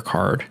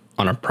Supercard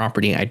on a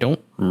property I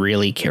don't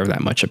really care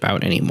that much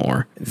about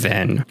anymore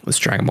than this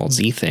Dragon Ball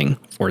Z thing,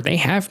 where they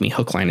have me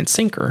hook, line, and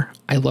sinker.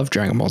 I love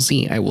Dragon Ball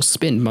Z. I will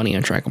spend money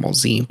on Dragon Ball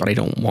Z, but I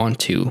don't want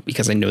to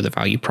because I know the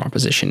value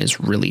proposition is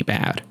really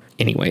bad.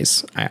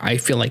 Anyways, I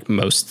feel like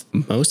most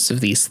of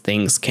these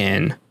things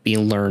can be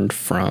learned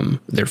from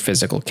their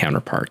physical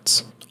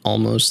counterparts.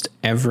 Almost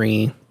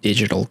every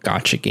digital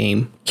gacha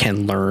game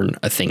can learn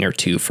a thing or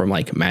two from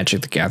like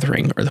Magic the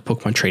Gathering or the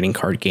Pokemon trading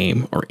card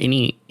game or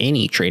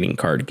any trading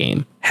card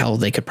game. Hell,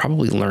 they could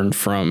probably learn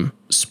from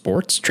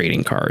sports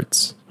trading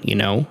cards. You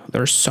know,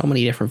 there's so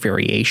many different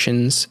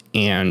variations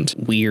and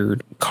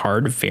weird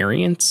card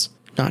variants,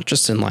 not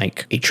just in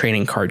like a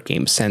trading card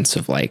game sense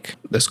of like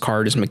this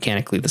card is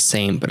mechanically the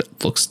same, but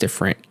it looks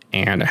different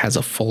and it has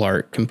a full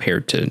art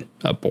compared to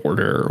a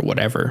border or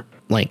whatever.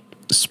 Like,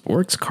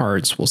 sports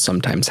cards will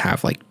sometimes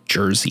have like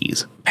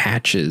jerseys,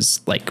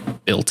 patches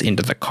like built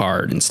into the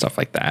card and stuff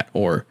like that,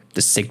 or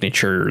the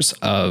signatures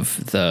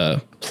of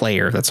the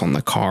player that's on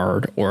the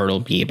card, or it'll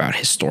be about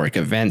historic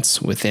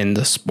events within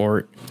the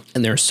sport.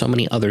 And there are so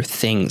many other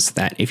things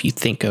that if you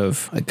think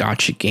of a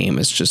gacha game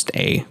as just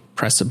a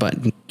press a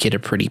button, get a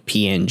pretty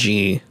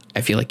PNG, I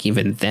feel like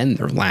even then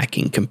they're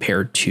lacking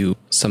compared to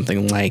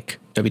something like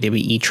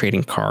WWE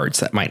trading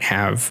cards that might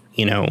have,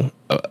 you know,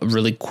 a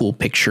really cool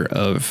picture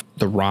of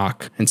The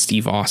Rock and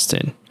Steve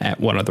Austin at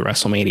one of the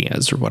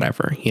WrestleManias or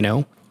whatever, you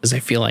know, because I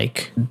feel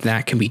like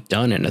that can be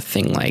done in a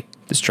thing like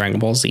this Dragon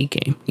Ball Z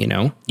game. You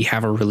know, you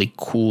have a really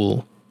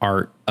cool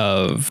art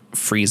of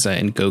Frieza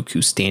and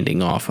Goku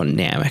standing off on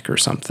Namek or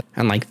something.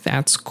 And like,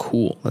 that's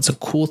cool. That's a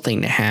cool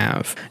thing to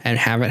have, and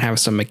have it have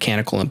some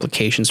mechanical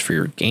implications for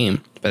your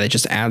game. But it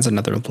just adds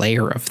another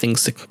layer of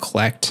things to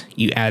collect.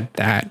 You add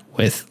that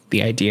with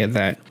the idea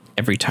that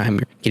every time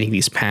you're getting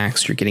these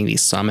packs, you're getting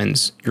these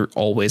summons, you're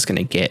always going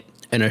to get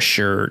an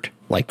assured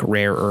like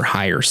rare or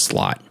higher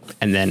slot,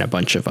 and then a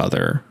bunch of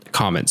other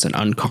commons and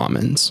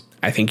uncommons.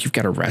 I think you've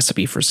got a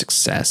recipe for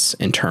success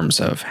in terms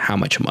of how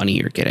much money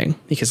you're getting,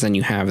 because then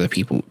you have the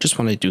people who just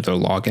want to do their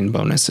login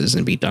bonuses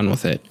and be done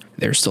with it.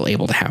 They're still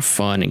able to have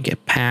fun and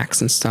get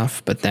packs and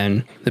stuff. But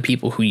then the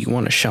people who you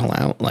want to shell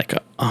out like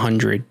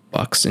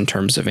 $100 in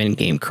terms of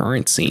in-game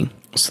currency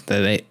so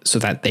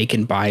that they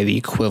can buy the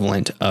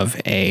equivalent of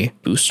a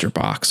booster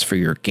box for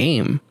your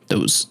game,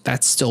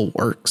 that still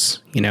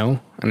works, you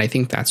know? And I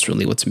think that's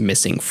really what's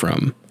missing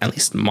from at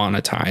least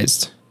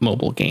monetized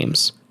mobile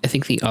games. I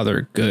think the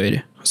other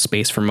good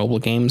space for mobile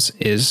games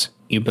is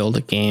you build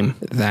a game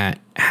that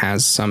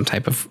has some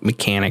type of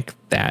mechanic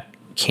that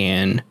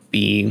can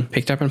be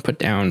picked up and put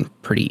down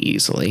pretty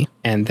easily.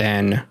 And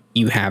then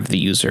you have the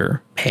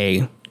user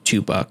pay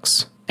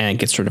 $2 and it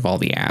gets rid of all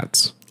the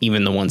ads,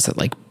 even the ones that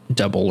like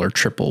double or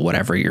triple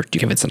whatever you're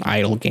doing. If it's an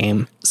idle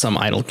game, some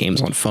idle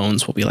games on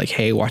phones will be like,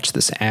 hey, watch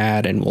this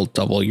ad and we'll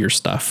double your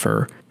stuff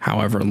for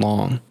however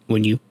long.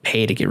 When you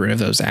pay to get rid of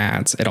those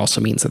ads, it also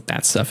means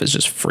that stuff is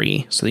just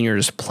free. So then you're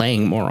just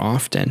playing more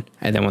often.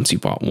 And then once you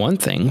bought one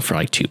thing for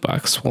like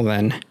 $2, well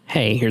then,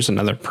 hey, here's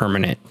another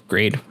permanent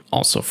grade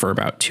also for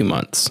about 2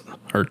 months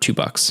or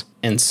 $2.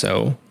 And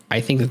so I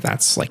think that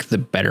that's like the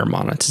better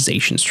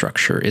monetization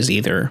structure, is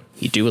either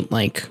you do it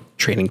like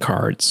trading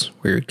cards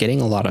where you're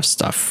getting a lot of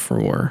stuff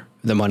for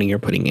the money you're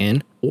putting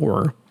in,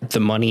 or the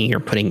money you're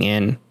putting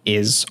in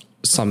is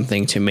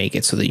something to make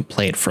it so that you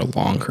play it for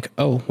longer.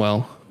 Oh,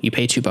 well, you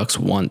pay $2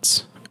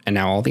 once and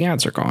now all the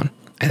ads are gone.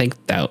 I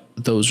think that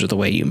those are the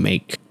way you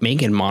make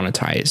and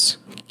monetize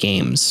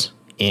games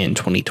in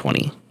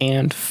 2020.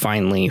 And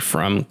finally,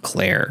 from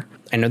Claire,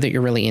 I know that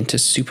you're really into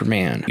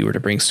Superman. If you were to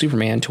bring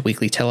Superman to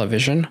weekly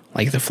television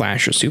like The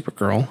Flash or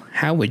Supergirl,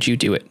 how would you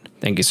do it?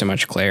 Thank you so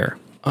much, Claire.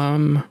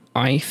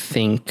 I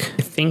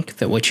think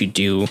that what you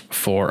do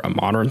for a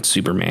modern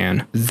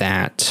Superman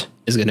that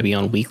is going to be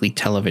on weekly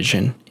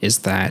television is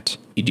that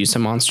you do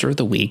some monster of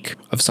the week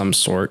of some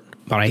sort,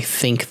 but I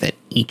think that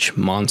each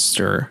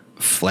monster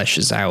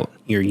fleshes out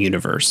your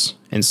universe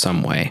in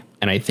some way.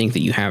 And I think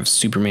that you have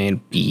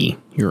Superman be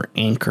your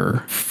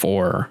anchor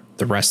for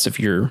the rest of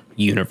your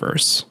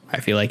universe. I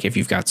feel like if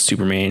you've got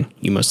Superman,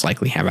 you most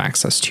likely have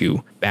access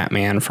to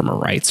Batman from a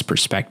rights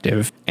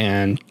perspective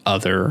and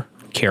other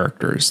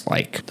characters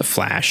like the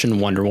Flash and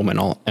Wonder Woman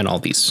and all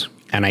these.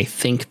 And I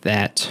think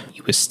that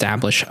you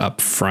establish up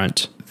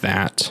front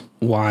that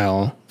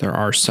while there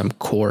are some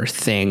core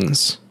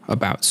things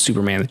about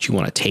Superman that you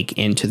want to take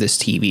into this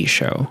TV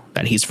show,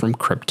 that he's from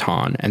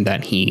Krypton and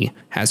that he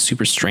has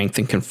super strength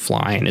and can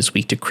fly and is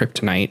weak to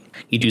kryptonite,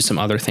 you do some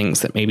other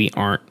things that maybe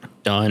aren't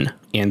done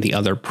in the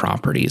other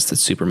properties that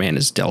Superman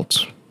is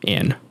dealt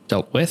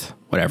with,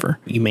 whatever.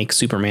 You make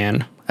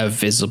Superman a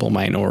visible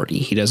minority.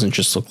 He doesn't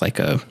just look like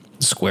a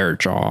square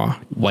jaw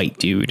white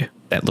dude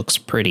that looks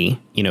pretty,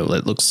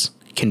 that looks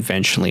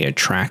conventionally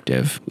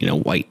attractive,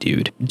 white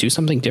dude. Do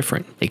something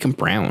different. Make him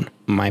brown.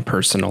 My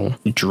personal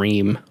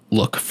dream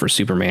look for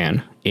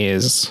Superman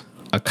is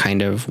a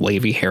kind of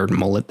wavy haired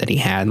mullet that he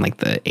had in like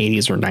the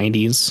 80s or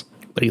 90s,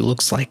 but he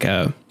looks like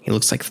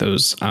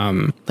those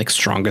like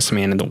strongest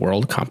man in the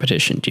world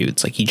competition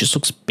dudes. Like he just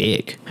looks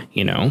big,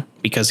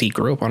 because he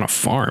grew up on a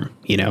farm,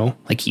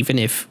 like even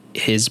if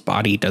his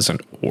body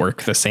doesn't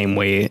work the same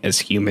way as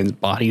human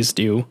bodies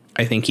do,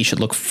 I think he should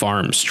look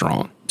farm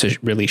strong to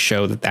really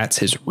show that that's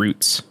his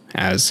roots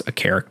as a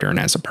character and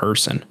as a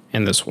person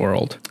in this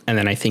world. And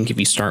then I think if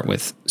you start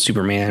with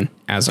Superman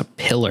as a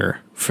pillar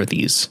for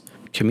these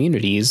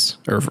communities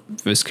or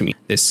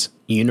this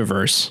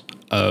universe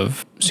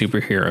of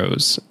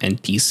superheroes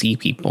and DC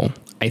people,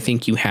 I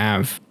think you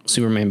have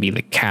Superman be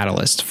the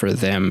catalyst for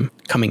them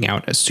coming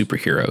out as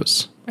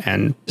superheroes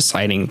and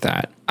deciding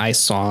that I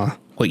saw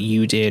what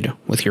you did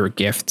with your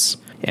gifts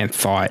and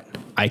thought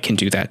I can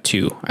do that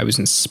too. I was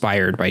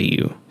inspired by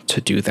you to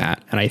do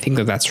that. And I think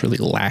that that's really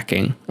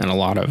lacking in a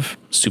lot of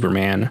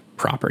Superman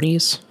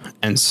properties.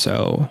 And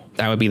so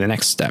that would be the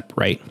next step,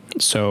 right?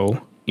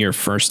 So your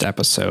first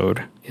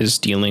episode is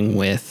dealing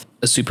with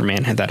a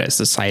Superman that has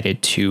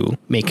decided to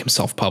make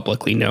himself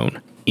publicly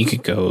known. You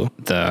could go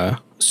the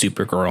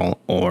Supergirl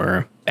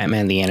or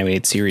Batman the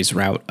Animated Series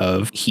route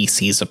of he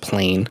sees a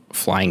plane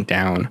flying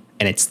down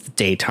and it's the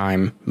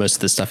daytime. Most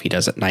of the stuff he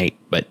does at night,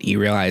 but he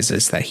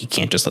realizes that he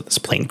can't just let this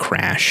plane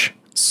crash.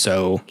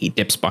 So he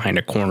dips behind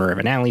a corner of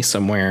an alley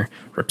somewhere,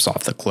 rips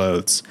off the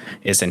clothes,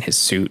 is in his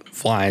suit,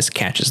 flies,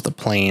 catches the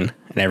plane,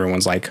 and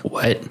everyone's like,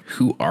 what?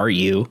 Who are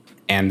you?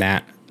 And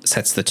that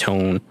sets the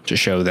tone to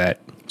show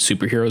that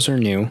superheroes are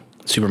new.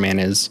 Superman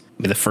is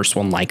the first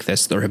one like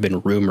this. There have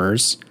been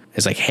rumors.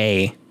 It's like,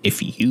 hey,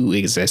 if you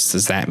exist,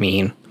 does that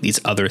mean these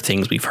other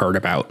things we've heard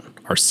about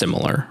are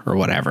similar or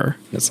whatever?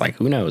 It's like,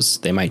 who knows?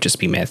 They might just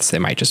be myths. They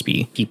might just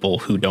be people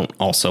who don't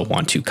also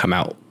want to come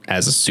out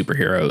as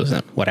superheroes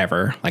and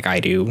whatever, like I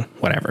do,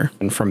 whatever.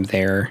 And from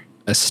there,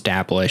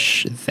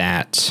 establish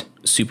that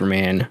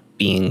Superman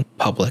being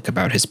public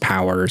about his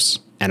powers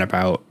and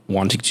about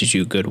wanting to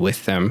do good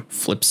with them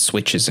flips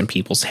switches in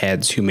people's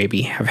heads who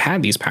maybe have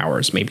had these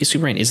powers. Maybe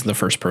Superman isn't the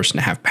first person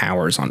to have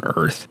powers on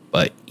Earth,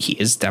 but he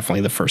is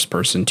definitely the first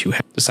person to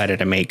have decided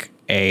to make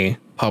a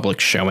public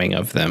showing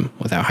of them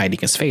without hiding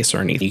his face or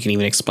anything. You can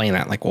even explain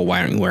that, like, well,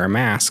 why don't you wear a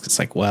mask? It's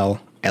like, well,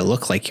 I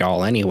look like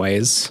y'all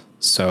anyways.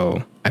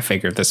 So I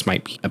figured this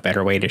might be a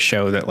better way to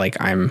show that, like,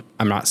 I'm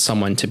not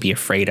someone to be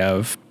afraid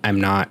of.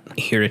 I'm not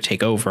here to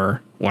take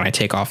over. When I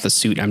take off the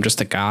suit, I'm just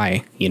a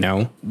guy,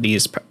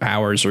 These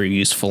powers are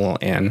useful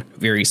in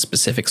very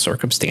specific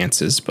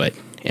circumstances, but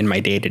in my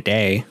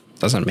day-to-day,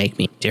 doesn't make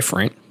me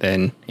different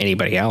than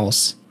anybody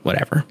else,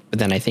 whatever. But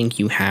then I think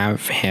you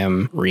have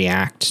him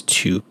react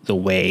to the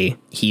way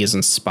he has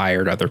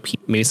inspired other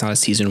people. Maybe it's not a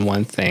season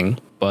 1 thing,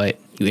 but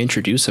you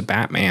introduce a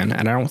Batman,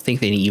 and I don't think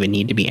they even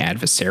need to be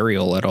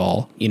adversarial at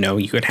all.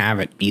 You could have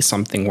it be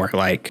something where,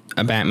 like,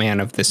 a Batman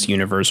of this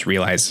universe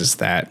realizes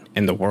that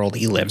in the world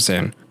he lives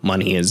in,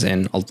 money is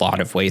in a lot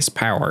of ways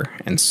power.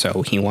 And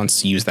so he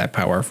wants to use that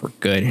power for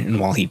good. And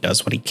while he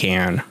does what he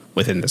can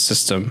within the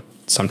system,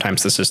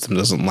 sometimes the system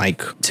doesn't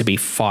like to be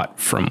fought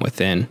from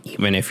within,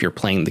 even if you're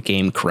playing the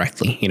game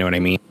correctly. You know what I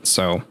mean?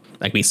 So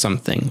like be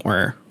something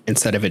where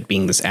instead of it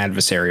being this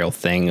adversarial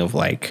thing of,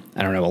 like,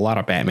 I don't know, a lot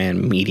of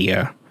Batman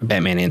media,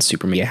 Batman and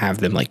Superman have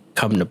them like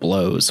come to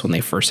blows when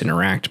they first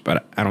interact,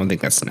 but I don't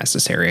think that's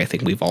necessary. I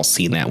think we've all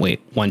seen that way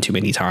one too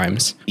many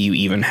times. You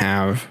even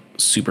have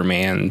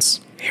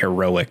Superman's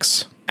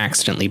heroics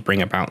accidentally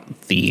bring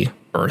about the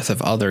birth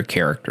of other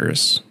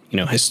characters.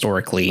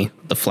 Historically,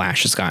 the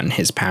Flash has gotten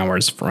his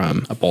powers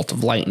from a bolt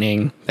of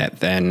lightning that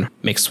then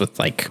mixed with,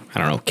 like, I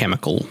don't know,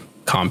 chemical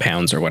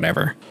compounds or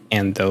whatever.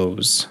 And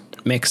those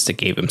mixed, it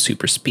gave him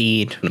super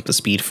speed, the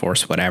speed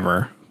force,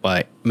 whatever.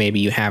 But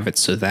maybe you have it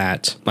so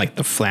that, like,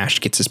 the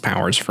Flash gets his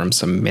powers from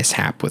some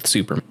mishap with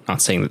Superman.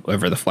 Not saying that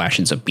whoever the Flash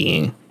ends up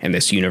being in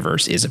this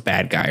universe is a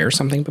bad guy or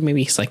something, but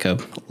maybe he's like a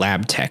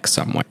lab tech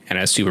somewhere. And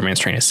as Superman's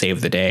trying to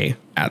save the day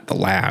at the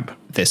lab,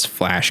 this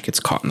Flash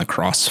gets caught in the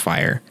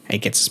crossfire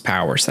and gets his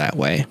powers that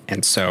way.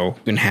 And so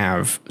you can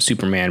have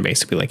Superman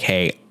basically like,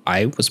 hey,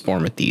 I was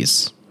born with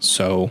these,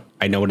 so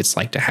I know what it's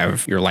like to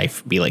have your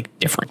life be like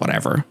different,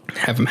 whatever.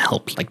 Have him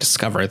help like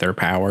discover their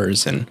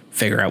powers and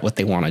figure out what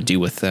they want to do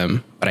with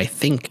them. But I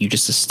think you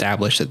just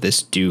establish that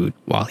this dude,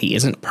 while he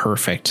isn't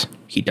perfect,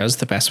 he does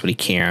the best what he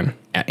can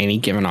at any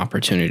given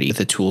opportunity with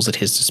the tools at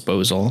his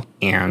disposal.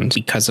 And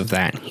because of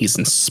that, he's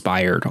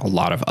inspired a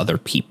lot of other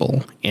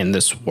people in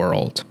this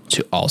world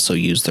to also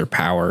use their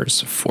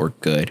powers for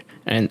good.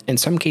 And in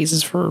some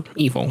cases for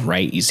evil,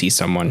 right? You see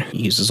someone who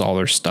uses all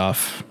their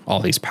stuff, all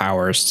these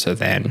powers to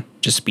then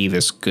just be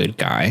this good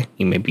guy.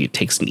 Maybe it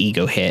takes an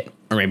ego hit,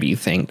 or maybe you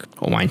think,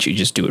 well, why don't you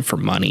just do it for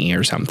money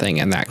or something?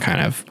 And that kind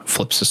of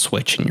flips a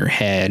switch in your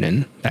head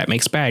and that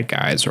makes bad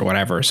guys or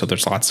whatever. So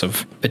there's lots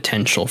of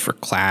potential for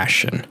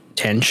clash and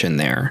tension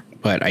there.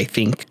 But I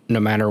think no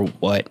matter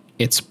what,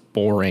 it's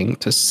boring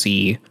to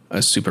see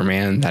a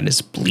Superman that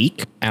is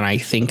bleak. And I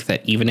think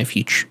that even if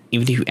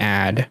you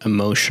add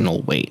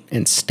emotional weight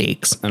and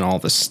stakes and all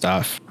this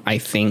stuff, I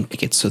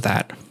think it's so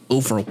that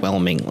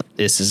overwhelmingly,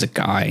 this is a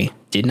guy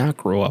did not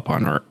grow up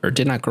on Earth, or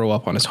did not grow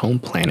up on his home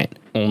planet,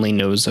 only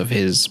knows of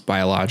his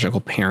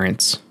biological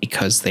parents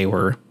because they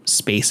were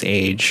space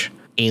age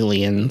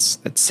aliens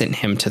that sent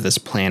him to this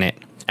planet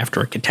after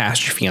a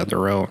catastrophe of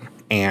their own,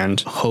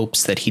 and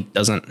hopes that he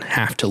doesn't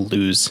have to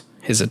lose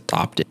his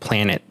adopted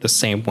planet the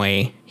same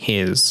way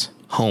his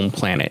home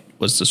planet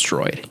was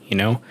destroyed, you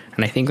know?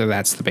 And I think that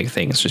that's the big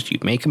thing. It's just you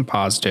make him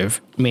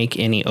positive, make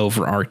any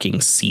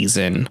overarching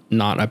season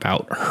not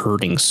about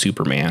hurting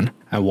Superman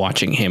and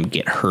watching him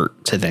get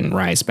hurt to then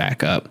rise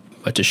back up,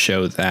 but to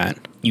show that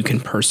you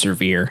can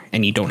persevere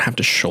and you don't have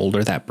to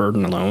shoulder that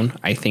burden alone.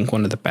 I think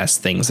one of the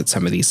best things that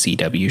some of these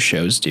CW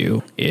shows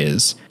do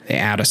is they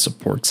add a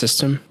support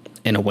system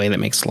in a way that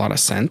makes a lot of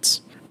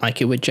sense.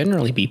 Like, it would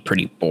generally be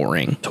pretty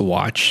boring to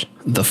watch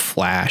the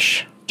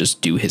Flash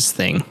just do his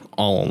thing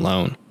all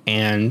alone.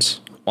 And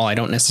while I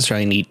don't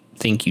necessarily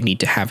think you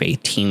need to have a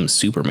team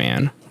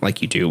Superman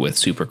like you do with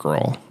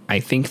Supergirl, I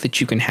think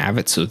that you can have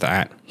it so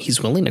that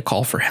he's willing to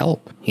call for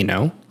help, you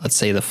know? Let's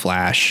say the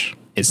Flash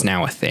is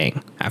now a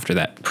thing after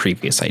that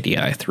previous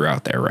idea I threw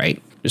out there,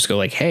 right? Just go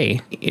like, hey,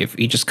 if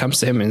he just comes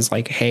to him and is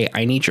like, hey,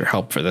 I need your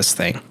help for this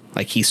thing.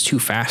 Like, he's too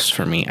fast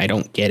for me. I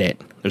don't get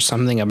it. There's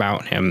something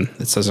about him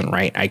that isn't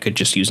right. I could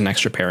just use an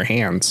extra pair of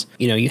hands.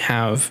 You know, you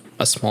have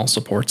a small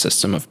support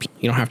system of people.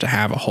 You don't have to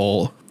have a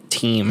whole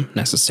team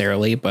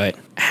necessarily, but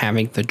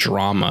having the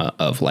drama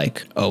of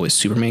like, oh, is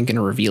Superman going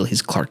to reveal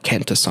he's Clark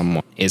Kent to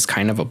someone is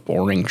kind of a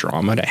boring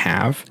drama to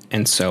have.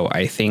 And so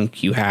I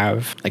think you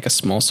have like a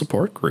small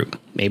support group.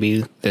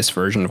 Maybe this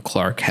version of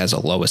Clark has a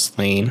Lois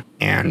Lane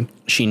and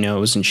she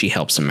knows and she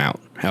helps him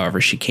out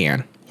however she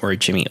can. Or a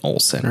Jimmy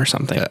Olsen or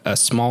something, a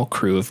small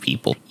crew of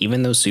people.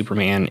 Even though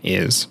Superman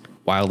is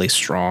wildly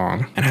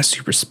strong and has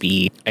super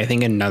speed, I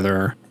think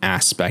another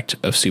aspect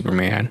of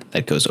Superman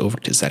that goes over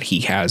is that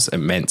he has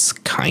immense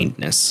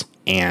kindness,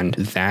 and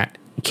that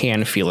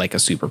can feel like a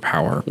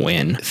superpower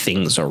when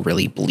things are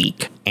really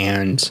bleak.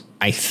 And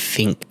I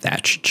think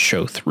that should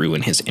show through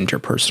in his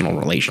interpersonal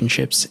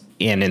relationships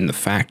and in the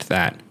fact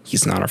that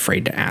he's not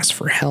afraid to ask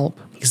for help.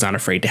 He's not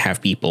afraid to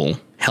have people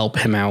help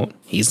him out.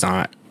 He's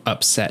not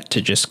upset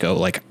to just go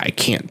like, I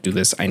can't do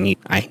this. I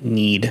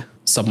need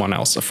someone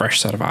else, a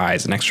fresh set of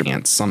eyes, an extra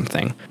chance,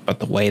 something.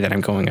 But the way that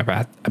I'm going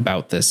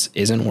about this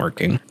isn't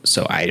working.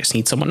 So I just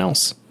need someone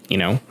else. You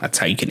know, that's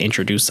how you can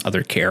introduce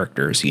other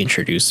characters. You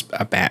introduce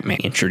a Batman,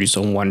 introduce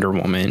a Wonder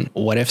Woman.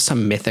 What if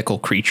some mythical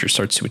creature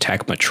starts to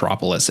attack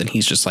Metropolis and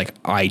he's just like,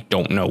 I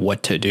don't know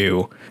what to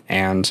do.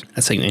 And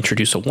that's how you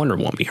introduce a Wonder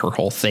Woman. Her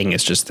whole thing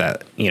is just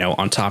that, you know,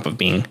 on top of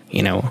being,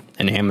 you know,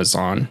 an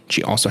Amazon,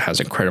 she also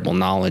has incredible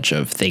knowledge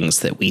of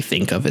things that we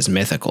think of as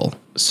mythical.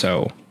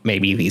 So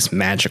maybe these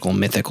magical,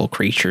 mythical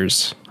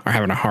creatures are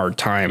having a hard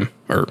time,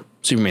 or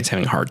Superman's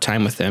having a hard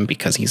time with them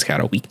because he's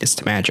got a weakness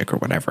to magic or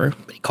whatever.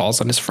 But he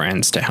calls on his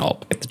friends to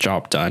help get the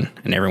job done,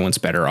 and everyone's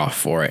better off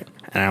for it.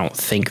 And I don't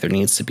think there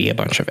needs to be a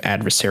bunch of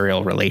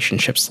adversarial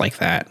relationships like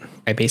that.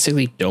 I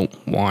basically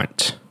don't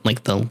want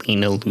like the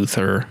Lena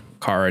Luthor,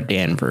 Kara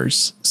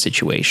Danvers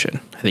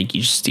situation. I think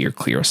you just steer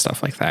clear of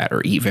stuff like that,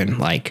 or even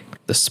like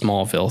the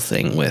Smallville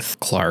thing with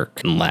Clark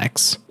and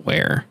Lex,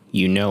 where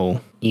you know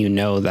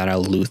that a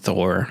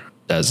Luthor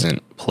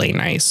doesn't play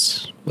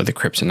nice with a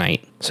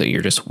kryptonite, so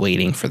you're just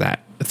waiting for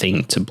that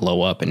thing to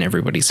blow up in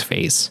everybody's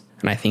face.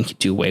 And I think you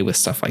do away with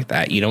stuff like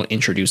that. You don't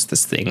introduce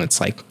this thing that's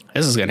like,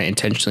 this is going to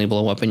intentionally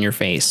blow up in your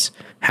face.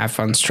 Have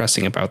fun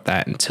stressing about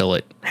that until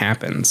it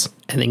happens.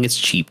 I think it's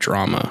cheap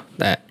drama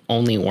that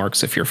only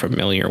works if you're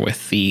familiar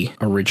with the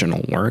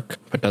original work,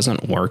 but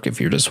doesn't work if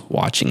you're just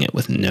watching it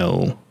with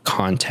no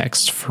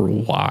context for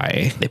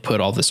why they put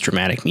all this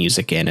dramatic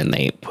music in and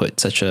they put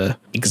such a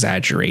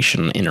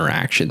exaggeration in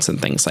interactions and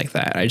things like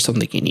that. I just don't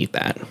think you need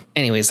that.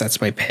 Anyways,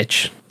 that's my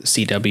pitch.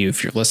 CW,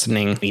 if you're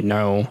listening, we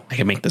know I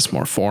can make this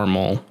more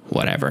formal,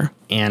 whatever.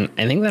 And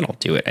I think that'll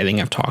do it. I think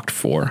I've talked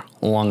for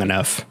long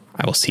enough.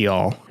 I will see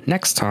y'all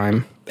next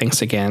time.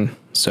 Thanks again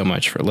so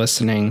much for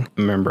listening.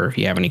 Remember, if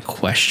you have any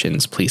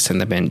questions, please send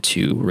them in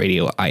to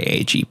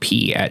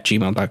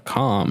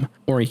radioiagp@gmail.com,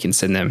 or you can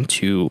send them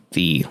to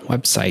the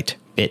website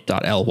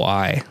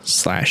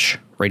bit.ly/radioiagp.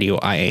 Radio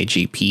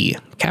IAGP,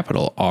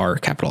 capital R,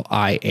 capital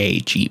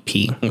IAGP.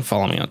 You can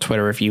follow me on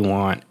Twitter if you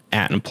want,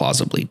 at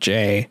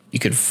ImplausiblyJ. You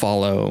could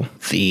follow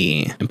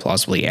the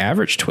Implausibly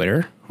Average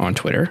Twitter on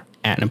Twitter,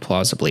 at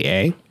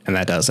ImplausiblyA. And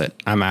that does it.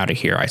 I'm out of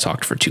here. I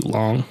talked for too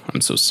long. I'm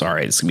so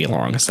sorry. This is going to be the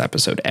longest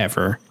episode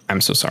ever. I'm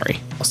so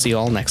sorry. I'll see you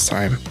all next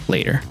time.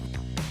 Later.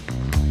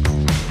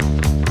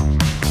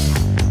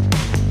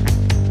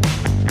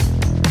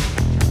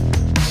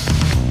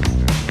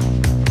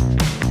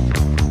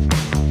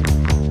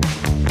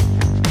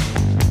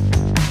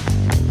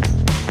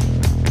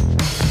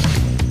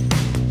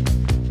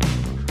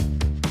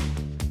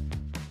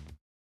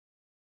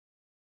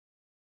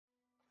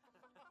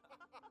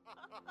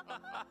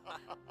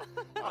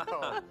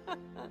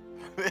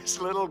 This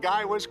little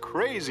guy was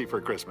crazy for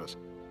Christmas.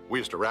 We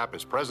used to wrap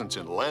his presents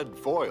in lead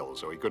foil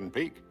so he couldn't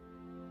peek.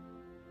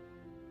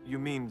 You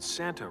mean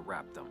Santa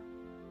wrapped them?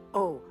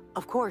 Oh,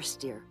 of course,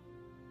 dear.